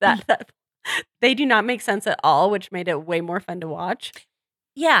loved that. They do not make sense at all, which made it way more fun to watch.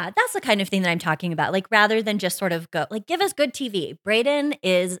 Yeah, that's the kind of thing that I'm talking about. Like, rather than just sort of go, like, give us good TV. Brayden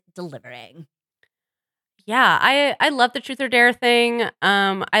is delivering. Yeah, I love the truth or dare thing.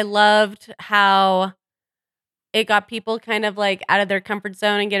 I loved how it got people kind of like out of their comfort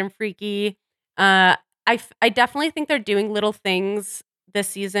zone and getting freaky. I definitely think they're doing little things this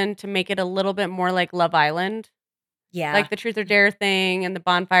season to make it a little bit more like Love Island. Yeah. Like the truth or dare thing and the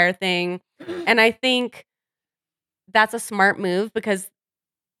bonfire thing. And I think that's a smart move because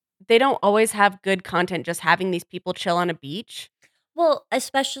they don't always have good content just having these people chill on a beach. Well,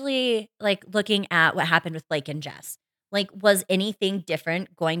 especially like looking at what happened with Blake and Jess. Like, was anything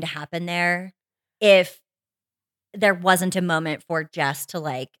different going to happen there if there wasn't a moment for Jess to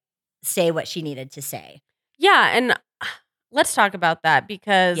like say what she needed to say? Yeah, and let's talk about that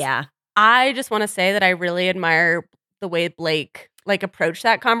because Yeah. I just want to say that I really admire the way Blake like approached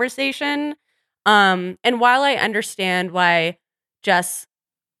that conversation. And while I understand why Jess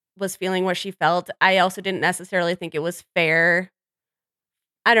was feeling what she felt, I also didn't necessarily think it was fair.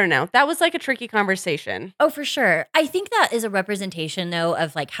 I don't know. That was like a tricky conversation. Oh, for sure. I think that is a representation, though,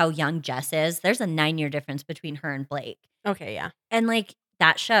 of like how young Jess is. There's a 9-year difference between her and Blake. Okay, yeah. And like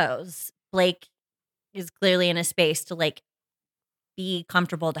that shows Blake is clearly in a space to like be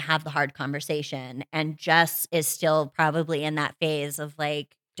comfortable to have the hard conversation. And Jess is still probably in that phase of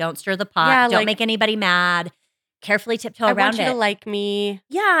like, don't stir the pot, Yeah, don't like, make anybody mad, carefully tiptoe I around want you it. to like me.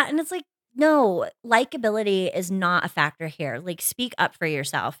 Yeah. And it's like, no, likability is not a factor here. Like, speak up for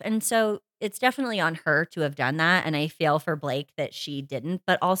yourself. And so it's definitely on her to have done that. And I feel for Blake that she didn't.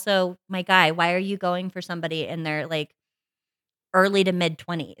 But also, my guy, why are you going for somebody in their like early to mid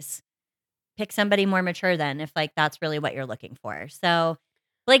 20s? Pick somebody more mature then if like that's really what you're looking for. So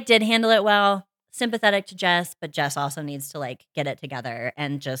Blake did handle it well. Sympathetic to Jess, but Jess also needs to like get it together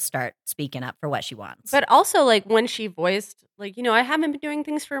and just start speaking up for what she wants. But also, like, when she voiced, like, you know, I haven't been doing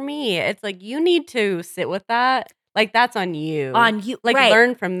things for me. It's like, you need to sit with that. Like, that's on you. On you, Like, right.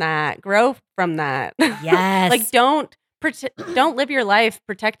 learn from that. Grow from that. Yes. Like, don't live your life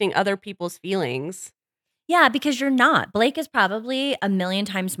protecting other people's feelings. Yeah, because you're not. Blake is probably a million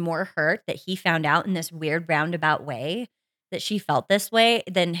times more hurt that he found out in this weird roundabout way that she felt this way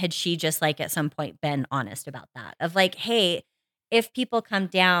than had she just like at some point been honest about that. Of like, hey, if people come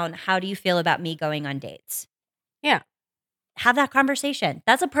down, how do you feel about me going on dates? Yeah. Have that conversation.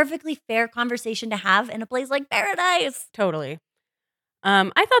 That's a perfectly fair conversation to have in a place like paradise. Totally. I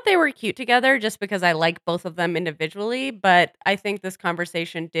thought they were cute together just because I like both of them individually, but I think this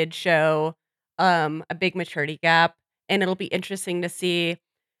conversation did show a big maturity gap, and it'll be interesting to see,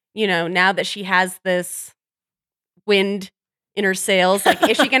 you know, now that she has this wind in her sails, like,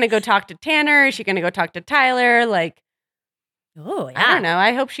 is she going to go talk to Tanner? Is she going to go talk to Tyler? Like, Oh, yeah. I don't know.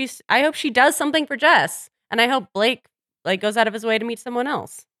 I hope she does something for Jess, and I hope Blake like goes out of his way to meet someone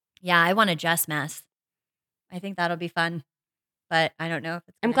else. Yeah, I want a Jess mess. I think that'll be fun, but I don't know if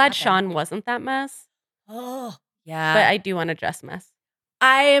it's. I'm gonna glad happen. Sean wasn't that mess, Oh, yeah. but I do want a Jess mess.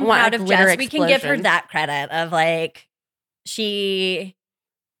 I am want a proud of glitter Jess. We can give her explosion. that credit of like she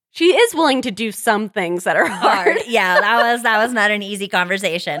She is willing to do some things that are hard. hard. Yeah, that was not an easy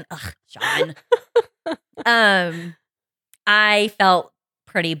conversation. Ugh, Sean. I felt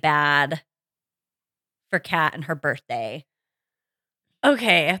pretty bad for Kat and her birthday.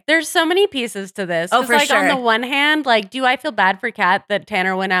 Okay, there's so many pieces to this. Oh, 'Cause, for like, on sure. the one hand, like, do I feel bad for Kat that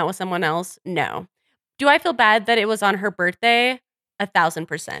Tanner went out with someone else? No. Do I feel bad that it was on her birthday?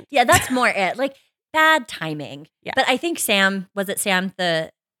 1,000%. Yeah, that's more it. Like bad timing. Yeah. But I think Sam, was it Sam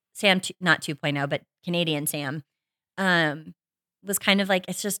not 2.0, but Canadian Sam, was kind of like,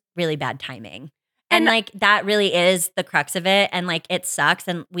 it's just really bad timing. And like that really is the crux of it. And like it sucks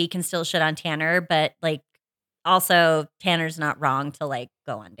and we can still shit on Tanner, but like also Tanner's not wrong to like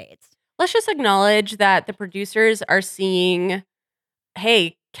go on dates. let's just acknowledge that the producers are seeing,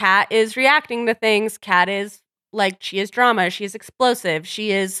 hey, Kat is reacting to things. Kat is like, she is drama. She is explosive.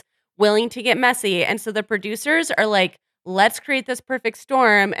 She is willing to get messy. And so the producers are like, let's create this perfect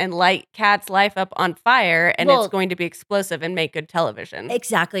storm and light Kat's life up on fire. And Well- it's going to be explosive and make good television.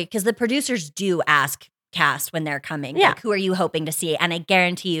 Exactly, because the producers do ask cast when they're coming, Yeah. like, who are you hoping to see? And I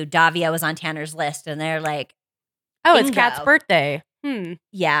guarantee you, Davia was on Tanner's list, and they're like, Oh, it's bingo. Kat's birthday.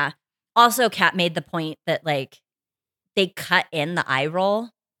 Yeah. Also, Kat made the point that like they cut in the eye roll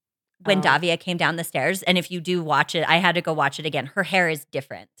when Oh. Davia came down the stairs. And if you do watch it, I had to go watch it again. Her hair is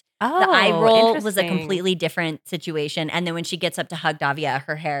different. Oh, The eye roll was a interesting. completely different situation. And then when she gets up to hug Davia,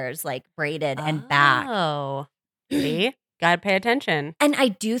 her hair is like braided and back. Oh, see? Gotta pay attention. And I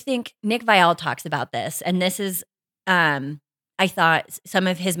do think Nick Viall talks about this. And this is, I thought some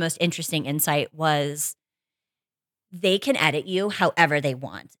of his most interesting insight was they can edit you however they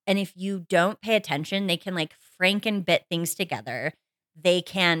want. And if you don't pay attention, they can like franken-bit things together. They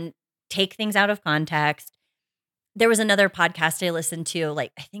can take things out of context. There was another podcast I listened to,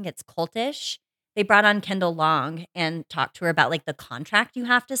 like, I think it's Cultish. They brought on Kendall Long and talked to her about like the contract you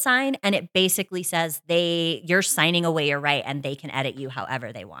have to sign. And it basically says you're signing away your right and they can edit you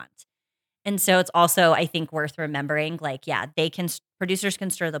however they want. And so it's also, I think, worth remembering, like, yeah, producers can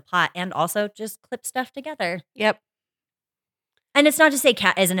stir the pot and also just clip stuff together. Yep. And it's not to say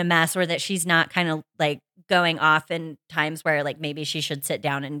Kat isn't a mess or that she's not kind of like going off in times where like maybe she should sit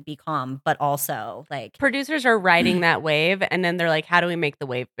down and be calm, but also like Producers are riding that wave, and then they're like, how do we make the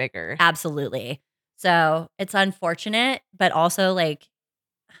wave bigger? absolutely. So it's unfortunate, but also like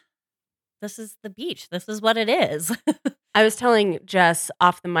this is the beach. This is what it is. I was telling Jess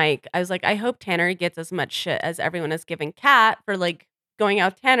off the mic, I was like, I hope Tanner gets as much shit as everyone is giving Kat for like going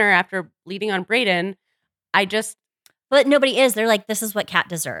out with Tanner after leading on Brayden. But nobody is. They're like, this is what Kat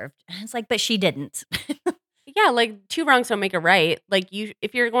deserved. And it's like, but she didn't. Yeah, like two wrongs don't make a right. Like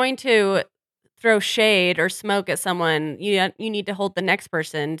if you're going to throw shade or smoke at someone, you need to hold the next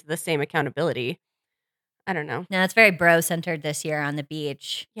person to the same accountability. I don't know. No, it's very bro-centered this year on the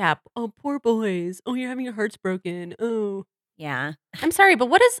beach. Yeah. Oh, poor boys. Oh, you're having your hearts broken. Oh. Yeah. I'm sorry, but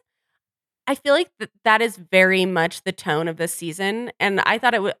I feel like that is very much the tone of this season. And I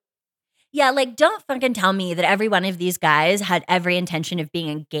thought it would. Yeah, like don't fucking tell me that every one of these guys had every intention of being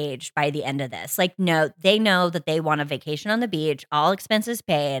engaged by the end of this. Like, no, they know that they want a vacation on the beach, all expenses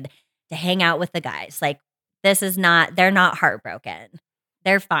paid, to hang out with the guys. Like, they're not heartbroken.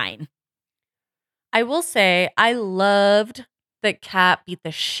 They're fine. I will say I loved that Kat beat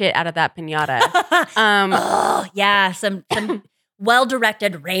the shit out of that piñata. Oh, yeah, some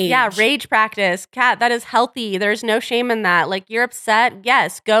well-directed rage. Yeah, rage practice. Kat, that is healthy. There's no shame in that. Like, you're upset.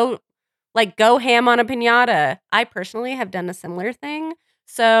 Yes, go ham on a piñata. I personally have done a similar thing.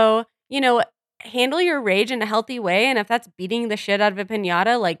 So, handle your rage in a healthy way. And if that's beating the shit out of a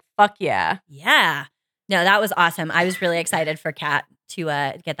piñata, like, fuck yeah. Yeah. No, that was awesome. I was really excited for Kat to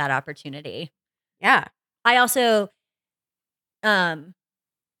get that opportunity. Yeah. I also,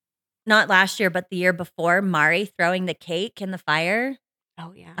 not last year, but the year before, Mari throwing the cake in the fire.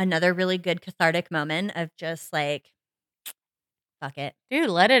 Oh, yeah. Another really good cathartic moment of just like, fuck it. Dude,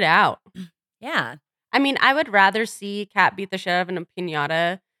 let it out. Yeah. I mean, I would rather see Kat beat the shit out of a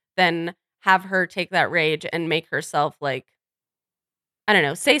piñata than have her take that rage and make herself like, I don't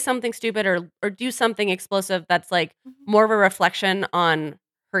know, say something stupid or do something explosive that's like more of a reflection on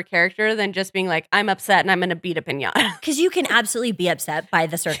her character than just being like, I'm upset and I'm going to beat a piñata. Because you can absolutely be upset by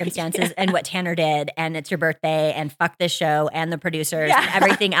the circumstances and what Tanner did, and it's your birthday, and fuck this show and the producers and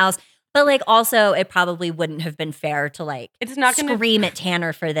everything else. But like also, it probably wouldn't have been fair to like It's not gonna scream at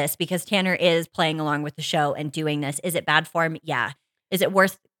Tanner for this because Tanner is playing along with the show and doing this. Is it bad form? Yeah. Is it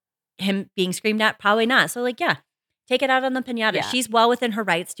worth him being screamed at? Probably not. So like, yeah, take it out on the piñata. Yeah. She's well within her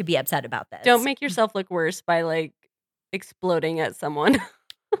rights to be upset about this. Don't make yourself look worse by like exploding at someone.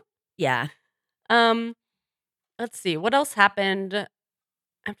 Yeah. Let's see. What else happened?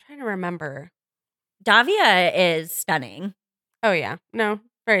 I'm trying to remember. Davia is stunning. Oh, yeah. No,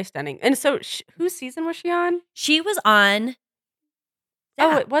 very stunning. And so whose season was she on? She was on.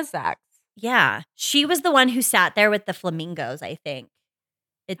 Oh, Zach. it was Zach's. Yeah. She was the one who sat there with the flamingos, I think,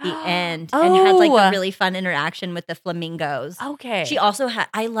 at the end and had like a really fun interaction with the flamingos. Okay. She also had,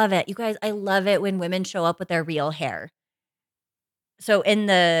 I love it. You guys, I love it when women show up with their real hair. So in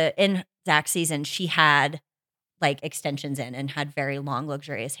Zach's season, she had like extensions in and had very long,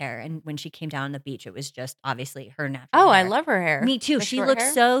 luxurious hair. And when she came down on the beach, it was just obviously her natural Oh, hair. I love her hair. Me too. The She short looks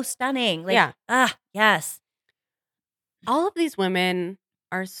hair. so stunning. Like, Yeah. yes. All of these women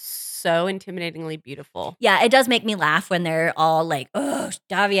are so intimidatingly beautiful. Yeah, it does make me laugh when they're all like, oh,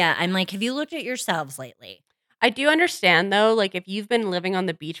 Davia. I'm like, have you looked at yourselves lately? I do understand though, like if you've been living on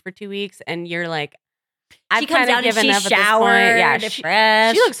the beach for 2 weeks and you're like, She I've comes kind of out and given she's up at this point. Yeah, showered,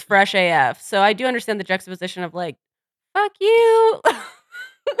 fresh. she looks fresh AF. So I do understand the juxtaposition of like, fuck you.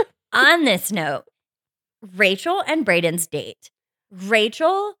 On this note, Rachel and Brayden's date.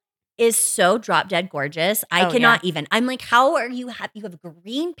 Rachel is so drop dead gorgeous. I Oh, cannot even. I'm like, how are you you have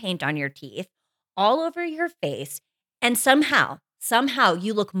green paint on your teeth, all over your face, and somehow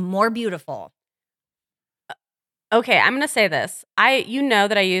you look more beautiful. Okay, I'm gonna say this. You know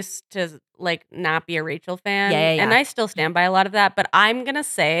that I used to like not be a Rachel fan, Yeah. and I still stand by a lot of that. But I'm gonna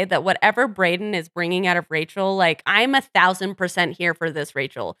say that whatever Brayden is bringing out of Rachel, like I'm 1,000% here for this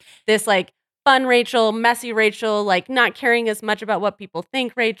Rachel. This like fun Rachel, messy Rachel, like not caring as much about what people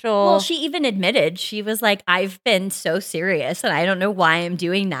think Rachel. Well, she even admitted, she was like, I've been so serious and I don't know why I'm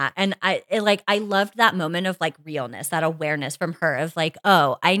doing that. And I loved that moment of like realness, that awareness from her of like,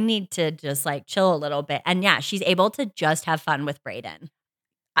 oh, I need to just like chill a little bit. And yeah, she's able to just have fun with Brayden.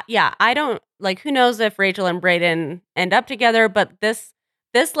 Yeah, I don't like who knows if Rachel and Brayden end up together, but this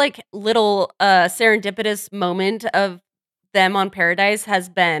like little serendipitous moment of them on Paradise has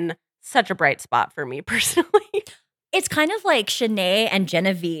been such a bright spot for me personally. It's kind of like Shanae and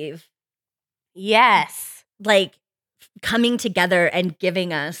Genevieve, Yes. like coming together and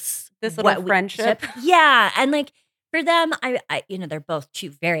giving us This little friendship. Yeah. And like for them, I they're both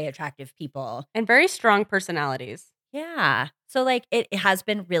two very attractive people. And very strong personalities. Yeah. So like it has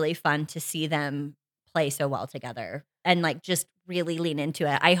been really fun to see them play so well together and like just really lean into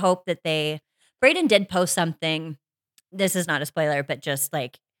it. I hope that Brayden did post something. This is not a spoiler, but just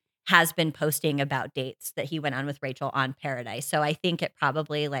like has been posting about dates that he went on with Rachel on Paradise. So I think it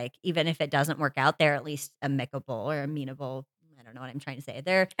probably like, even if it doesn't work out, they're at least amicable or amenable. I don't know what I'm trying to say.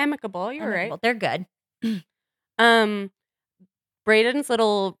 They're Amicable, you're amicable. right. They're good. Brayden's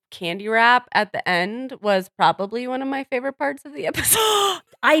little candy wrap at the end was probably one of my favorite parts of the episode.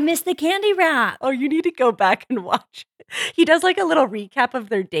 I missed the candy wrap. Oh, you need to go back and watch it. He does like a little recap of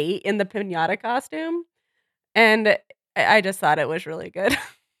their date in the piñata costume. And I just thought it was really good.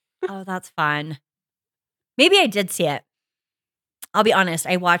 Oh, that's fun. Maybe I did see it. I'll be honest,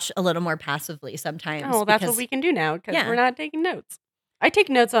 I watch a little more passively sometimes. Oh, that's what we can do now because we're not taking notes. I take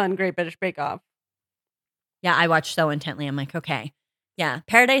notes on Great British Bake Off. Yeah, I watch so intently. I'm like, okay. Yeah.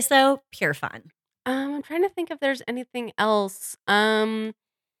 Paradise, though, pure fun. I'm trying to think if there's anything else.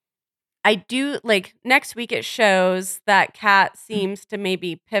 I do like next week it shows that Kat seems to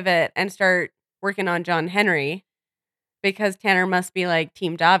maybe pivot and start working on John Henry because Tanner must be like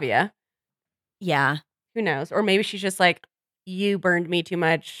Team Davia. Yeah. Who knows? Or maybe she's just like, you burned me too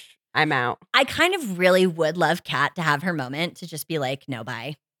much. I'm out. I kind of really would love Kat to have her moment to just be like, no,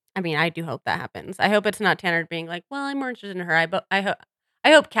 bye. I mean, I do hope that happens. I hope it's not Tanner being like, well, I'm more interested in her. I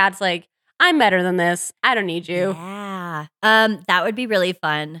hope Kat's like, I'm better than this. I don't need you. Yeah. That would be really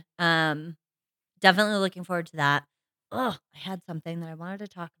fun. Definitely looking forward to that. Oh, I had something that I wanted to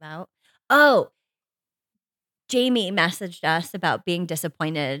talk about. Oh, Jamie messaged us about being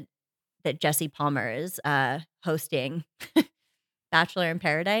disappointed that Jesse Palmer is hosting Bachelor in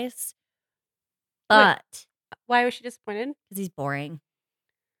Paradise. But why was she disappointed? Because he's boring.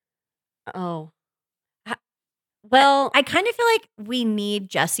 Oh. Well, I kind of feel like we need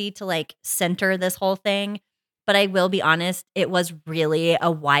Jesse to like center this whole thing. But I will be honest, it was really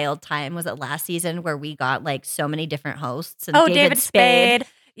a wild time. Was it last season where we got like so many different hosts? And David Spade.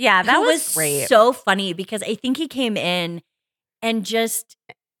 Yeah, that was great. So funny because I think he came in and just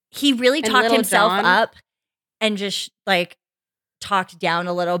he really talked himself up and just like talked down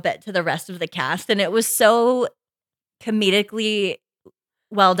a little bit to the rest of the cast. And it was so comedically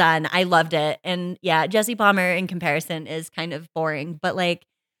well done. I loved it. And yeah, Jesse Palmer in comparison is kind of boring, but like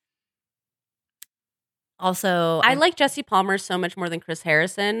also I like Jesse Palmer so much more than Chris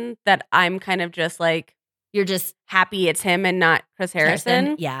Harrison that I'm kind of just like, you're just happy it's him and not Chris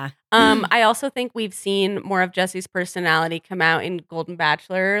Harrison. Yeah. I also think we've seen more of Jesse's personality come out in Golden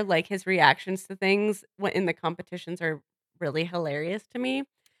Bachelor. Like his reactions to things in the competitions are really hilarious to me.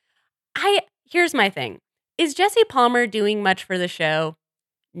 Here's my thing. Is Jesse Palmer doing much for the show?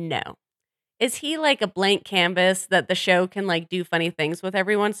 No. Is he like a blank canvas that the show can like do funny things with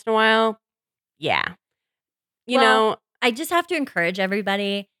every once in a while? Yeah. You know, I just have to encourage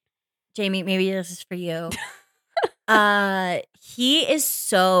everybody. Jamie, maybe this is for you. He is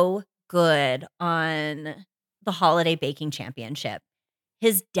so good on the Holiday Baking Championship.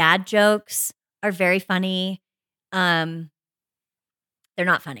 His dad jokes are very funny. They're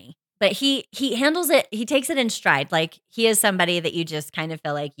not funny, But he handles it. He takes it in stride. Like he is somebody that you just kind of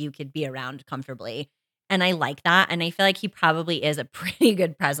feel like you could be around comfortably. And I like that. And I feel like he probably is a pretty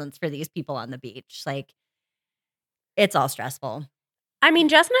good presence for these people on the beach. Like it's all stressful. I mean,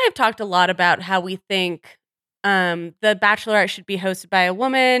 Jess and I have talked a lot about how we think the Bachelorette should be hosted by a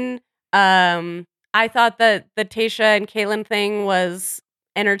woman. I thought that the Tayshia and Caitlyn thing was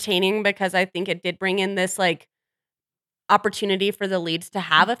entertaining because I think it did bring in this like opportunity for the leads to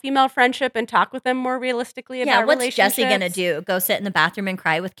have a female friendship and talk with them more realistically about What's relationships. Jesse gonna do? Go sit in the bathroom and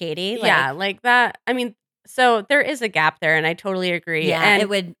cry with Katie? Like that. I mean, so there is a gap there, and I totally agree. Yeah, and it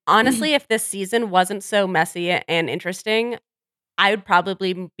would. Honestly, if this season wasn't so messy and interesting, I would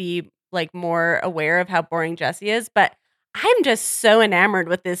probably be like more aware of how boring Jesse is. But I'm just so enamored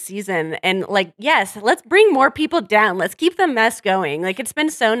with this season. And like, yes, let's bring more people down. Let's keep the mess going. Like, it's been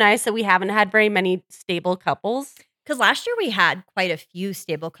so nice that we haven't had very many stable couples. Because last year we had quite a few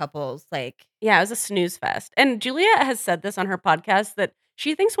stable couples. Like, yeah, it was a snooze fest. And Julia has said this on her podcast that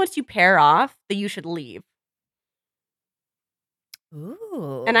she thinks once you pair off that you should leave.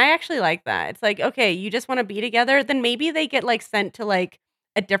 ooh. And I actually like that. It's like, okay, you just want to be together. Then maybe they get like sent to like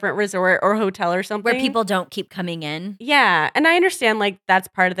a different resort or hotel or something. Where people don't keep coming in. Yeah. And I understand like that's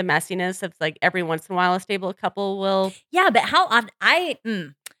part of the messiness of like every once in a while a stable couple will. Yeah, but how often I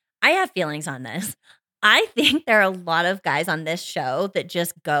have feelings on this. I think there are a lot of guys on this show that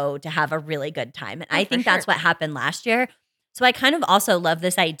just go to have a really good time. And I think that's what happened last year. So I kind of also love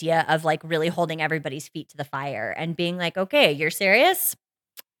this idea of like really holding everybody's feet to the fire and being like, okay, you're serious?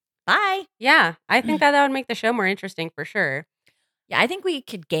 Bye. Yeah. I think that would make the show more interesting for sure. Yeah, I think we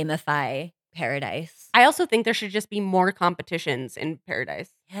could gamify Paradise. I also think there should just be more competitions in Paradise.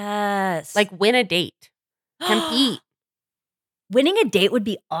 Yes. Like win a date. Compete. Winning a date would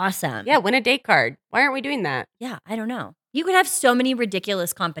be awesome. Yeah, win a date card. Why aren't we doing that? Yeah, I don't know. You could have so many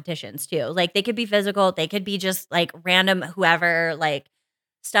ridiculous competitions too. Like they could be physical, they could be just like random whoever, like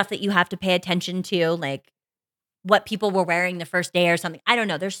stuff that you have to pay attention to, like what people were wearing the first day or something. I don't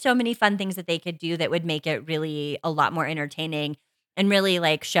know. There's so many fun things that they could do that would make it really a lot more entertaining and really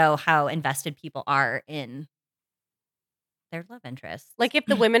like show how invested people are in their love interests. Like if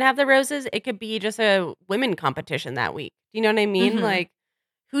the women have the roses, it could be just a women competition that week. Do you know what I mean? Mhm. Like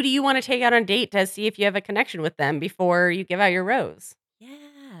who do you want to take out on a date to see if you have a connection with them before you give out your rose? Yeah.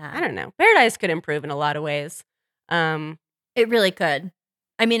 I don't know. Paradise could improve in a lot of ways. It really could.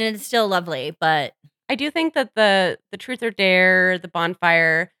 I mean, it's still lovely, but I do think that the Truth or Dare, the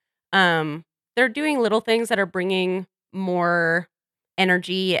bonfire, they're doing little things that are bringing more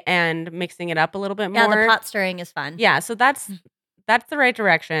energy and mixing it up a little bit more. yeah, the pot stirring is fun. Yeah, so that's the right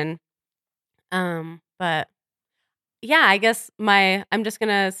direction. But yeah, I guess I'm just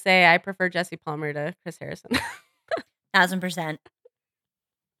gonna say I prefer Jesse Palmer to Chris Harrison. 1000%.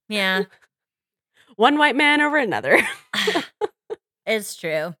 Yeah, One white man over another. it's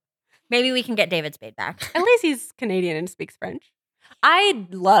true. Maybe we can get David Spade back. At least he's Canadian and speaks French. I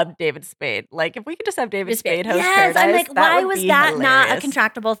love David Spade. Like, if we could just have David Spade host yes, Paradise, I'm like, that why would was be that not a hilarious.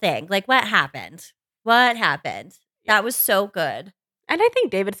 contractable thing? Like, what happened? What happened? That was so good. And I think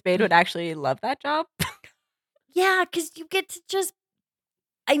David Spade would actually love that job. Yeah, because you get to just,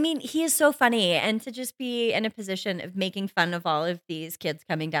 I mean, he is so funny. And to just be in a position of making fun of all of these kids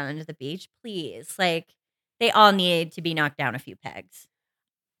coming down into the beach, please. Like, they all need to be knocked down a few pegs.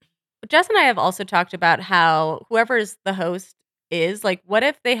 Jess and I have also talked about how whoever's the host is, like, what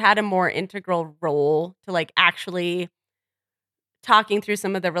if they had a more integral role to, like, actually talking through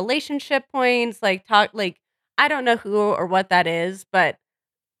some of the relationship points, I don't know who or what that is, but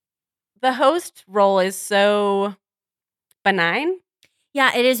the host role is so benign.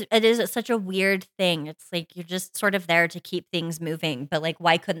 Yeah, it is. It is such a weird thing. It's like you're just sort of there to keep things moving. But like,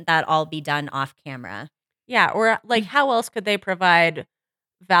 why couldn't that all be done off camera? Yeah, or like how else could they provide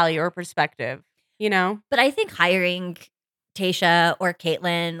value or perspective, you know? But I think hiring Tayshia or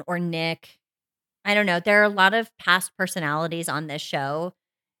Caitlyn or Nick, I don't know. There are a lot of past personalities on this show.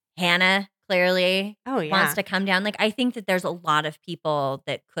 Hannah clearly wants to come down. Like, I think that there's a lot of people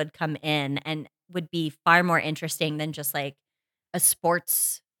that could come in and would be far more interesting than just like a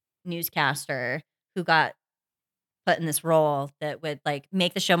sports newscaster who got put in this role that would like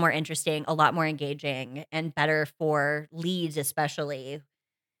make the show more interesting, a lot more engaging, and better for leads, especially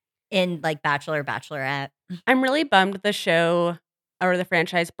in like Bachelor, Bachelorette. I'm really bummed the show or the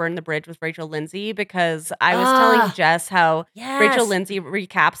franchise burned the bridge with Rachel Lindsay because I was telling Jess how Rachel Lindsay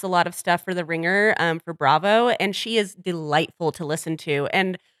recaps a lot of stuff for The Ringer for Bravo, and she is delightful to listen to.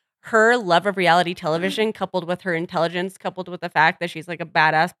 And her love of reality television coupled with her intelligence, coupled with the fact that she's like a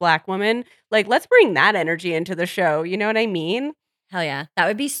badass black woman, like let's bring that energy into the show. You know what I mean? Hell yeah. That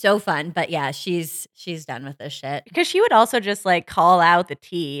would be so fun. But yeah, she's done with this shit. Because she would also just like call out the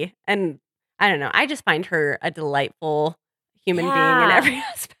tea. And I don't know. I just find her a delightful human being in Yeah. every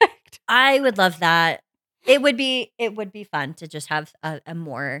aspect. I would love that. It would be fun to just have a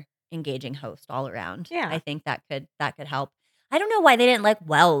more engaging host all around. Yeah. I think that could help. I don't know why they didn't like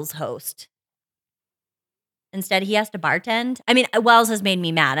Wells host. Instead, he has to bartend. I mean, Wells has made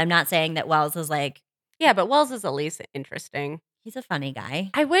me mad. I'm not saying that Wells is like, Yeah, but Wells is at least interesting. he's a funny guy.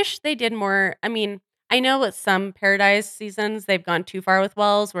 I wish they did more. I mean, I know with some Paradise seasons, they've gone too far with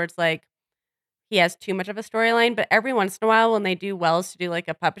Wells where it's like he has too much of a storyline. But every once in a while, when they do Wells to do like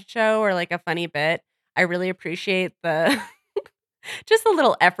a puppet show or like a funny bit, I really appreciate the just a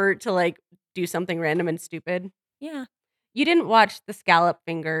little effort to like do something random and stupid. Yeah. You didn't watch the Scallop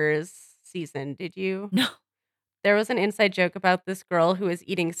Fingers season, did you? No. There was an inside joke about this girl who was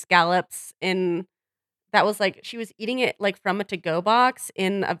eating scallops that was like, she was eating it like from a to-go box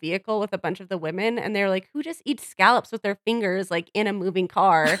in a vehicle with a bunch of the women. And they're like, who just eats scallops with their fingers like in a moving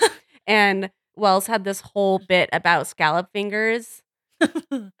car? And Wells had this whole bit about scallop fingers. I'm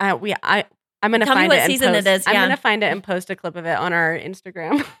going to Tell me find what it and season post. it is, I'm yeah. going to find it and post a clip of it on our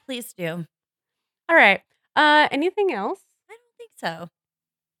Instagram. Please do. All right. Anything else? I don't think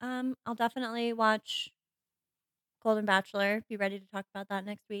so. I'll definitely watch Golden Bachelor. Be ready to talk about that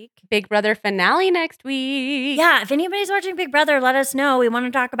next week. Big Brother finale next week. Yeah, if anybody's watching Big Brother, let us know. We want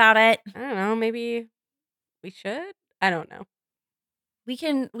to talk about it. I don't know. Maybe we should. I don't know. We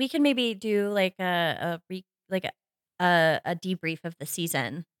can maybe do like a debrief of the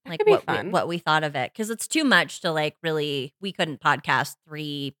season, That like could be fun. what we thought of it, because it's too much to like really. We couldn't podcast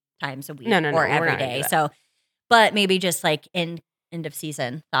 3 times a week No, or we're every not gonna do day. that. So, but maybe just like end of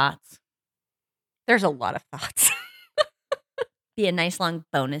season thoughts. There's a lot of thoughts. Be a nice long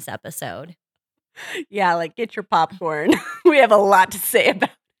bonus episode. Yeah, like get your popcorn. We have a lot to say about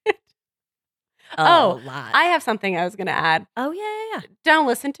it. A Oh, lot. I have something I was going to add. Oh yeah. Don't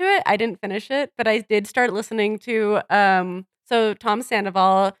listen to it. I didn't finish it, but I did start listening to so Tom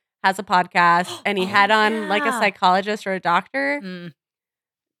Sandoval has a podcast and he had on like a yeah. psychologist or a doctor. Mm.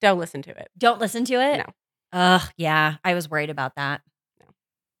 Don't listen to it. Don't listen to it? No. Ugh, yeah. I was worried about that.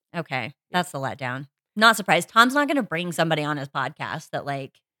 No. Okay. That's the letdown. Not surprised. Tom's not going to bring somebody on his podcast that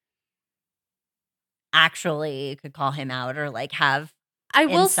like actually could call him out or like have I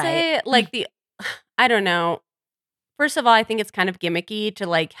will insight. say like I don't know. First of all, I think it's kind of gimmicky to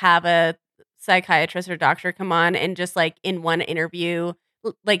like have a psychiatrist or doctor come on and just like in one interview,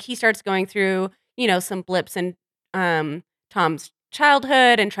 like he starts going through, some blips in Tom's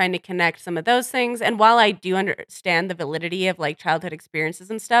childhood and trying to connect some of those things. And while I do understand the validity of like childhood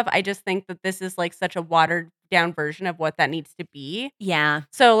experiences and stuff, I just think that this is like such a watered down version of what that needs to be. Yeah.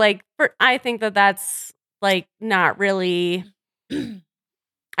 So like I think that that's like not really,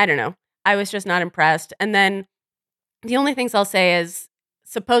 I don't know. I was just not impressed. And then the only things I'll say is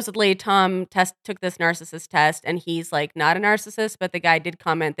supposedly Tom took this narcissist test and he's like not a narcissist, but the guy did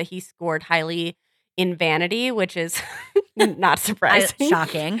comment that he scored highly in vanity, which is not surprising.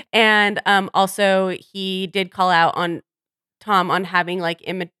 Shocking. And also he did call out on Tom on having like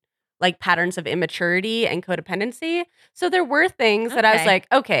patterns of immaturity and codependency. So there were things that I was like,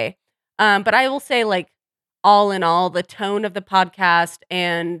 okay. But I will say like all in all, the tone of the podcast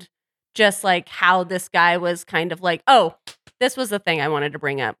and just like how this guy was kind of like, oh, this was the thing I wanted to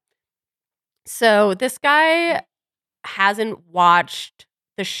bring up. So this guy hasn't watched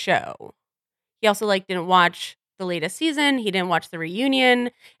the show. He also like didn't watch the latest season. He didn't watch the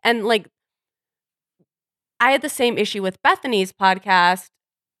reunion. And like, I had the same issue with Bethany's podcast,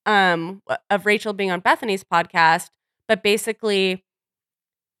 of Rachel being on Bethany's podcast. But basically,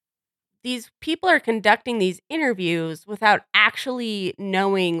 these people are conducting these interviews without actually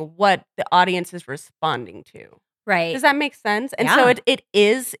knowing what the audience is responding to. Right. Does that make sense? And so it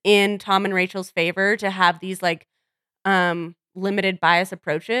is in Tom and Rachel's favor to have these like limited bias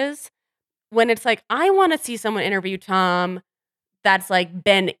approaches when it's like, I want to see someone interview Tom that's like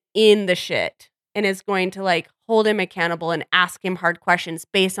been in the shit and is going to like hold him accountable and ask him hard questions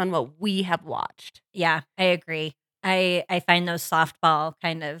based on what we have watched. Yeah, I agree. I find those softball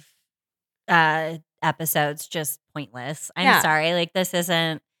kind of episodes just pointless. I'm sorry. Like this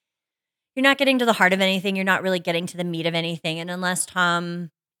isn't, you're not getting to the heart of anything. You're not really getting to the meat of anything. And unless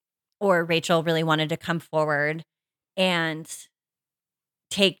Tom or Rachel really wanted to come forward and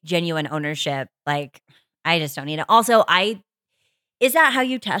take genuine ownership, like I just don't need it. Also, is that how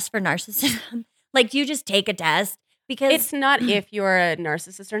you test for narcissism? Like, do you just take a test? Because it's not if you're a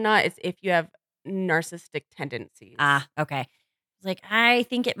narcissist or not. It's if you have narcissistic tendencies. Ah, okay. Like, I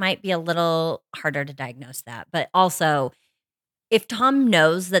think it might be a little harder to diagnose that. But also, if Tom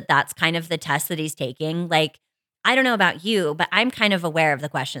knows that that's kind of the test that he's taking, like, I don't know about you, but I'm kind of aware of the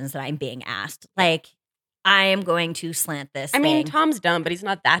questions that I'm being asked. Like, I am going to slant this I mean, thing. Tom's dumb, but he's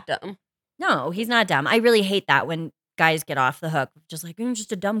not that dumb. No, he's not dumb. I really hate that when guys get off the hook, just like, you're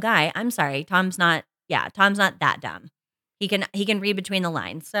just a dumb guy. I'm sorry. Tom's not that dumb. He can read between the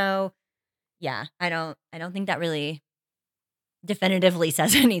lines. So yeah, I don't think that really definitively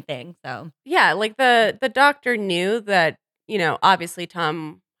says anything. So Yeah, like the doctor knew that, obviously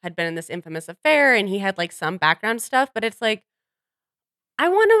Tom had been in this infamous affair and he had like some background stuff, but it's like I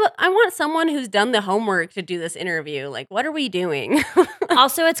want someone who's done the homework to do this interview. Like, what are we doing?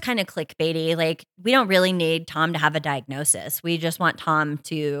 also, it's kind of clickbaity. Like, we don't really need Tom to have a diagnosis. We just want Tom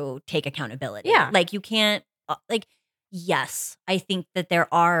to take accountability. Yeah. Like, you can't, yes, I think that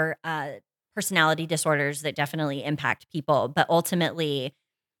there are personality disorders that definitely impact people. But ultimately,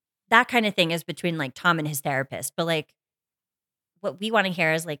 that kind of thing is between like Tom and his therapist. But like, what we want to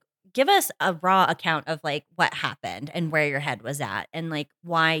hear is like, give us a raw account of like what happened and where your head was at and like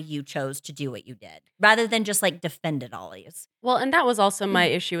why you chose to do what you did rather than just like defend it always. Well, and that was also my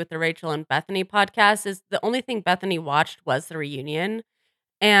issue with the Rachel and Bethany podcast is the only thing Bethany watched was the reunion.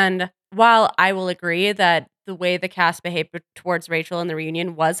 And while I will agree that the way the cast behaved towards Rachel in the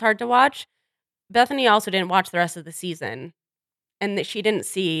reunion was hard to watch, Bethany also didn't watch the rest of the season and that she didn't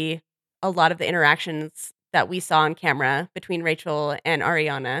see a lot of the interactions that we saw on camera between Rachel and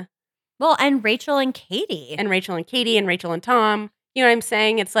Ariana. Well, and Rachel and Katie. And Rachel and Katie and Rachel and Tom. You know what I'm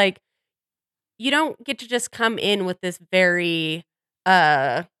saying? It's like, you don't get to just come in with this very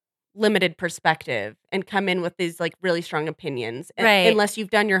limited perspective and come in with these like really strong opinions. Right. Unless you've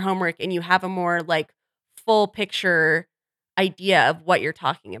done your homework and you have a more like full picture idea of what you're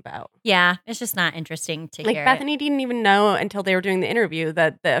talking about. Yeah, it's just not interesting to like hear. Bethany didn't even know until they were doing the interview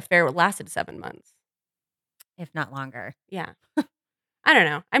that the affair lasted 7 months. If not longer. Yeah. I don't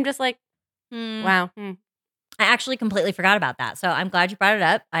know. I'm just like, wow. I actually completely forgot about that. So I'm glad you brought it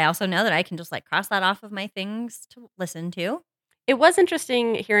up. I also know that I can just like cross that off of my things to listen to. It was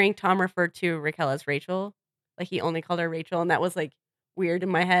interesting hearing Tom refer to Raquel as Rachel. Like he only called her Rachel, and that was like weird in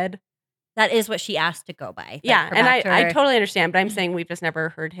my head. That is what she asked to go by. Yeah, and I totally understand, but I'm saying we've just never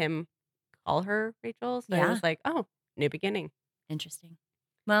heard him call her Rachel. So I was like, oh, new beginning. Interesting.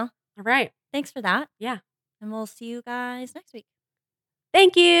 Well, all right. Thanks for that. Yeah. And we'll see you guys next week.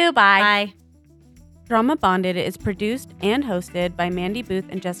 Thank you. Bye. Bye. Drama Bonded is produced and hosted by Mandy Booth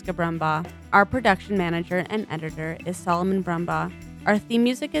and Jessica Brumbaugh. Our production manager and editor is Solomon Brumbaugh. Our theme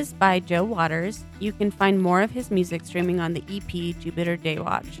music is by Joe Waters. You can find more of his music streaming on the EP Jupiter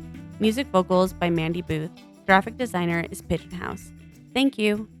Daywatch. Music vocals by Mandy Booth. Graphic designer is Pigeon House. Thank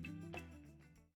you.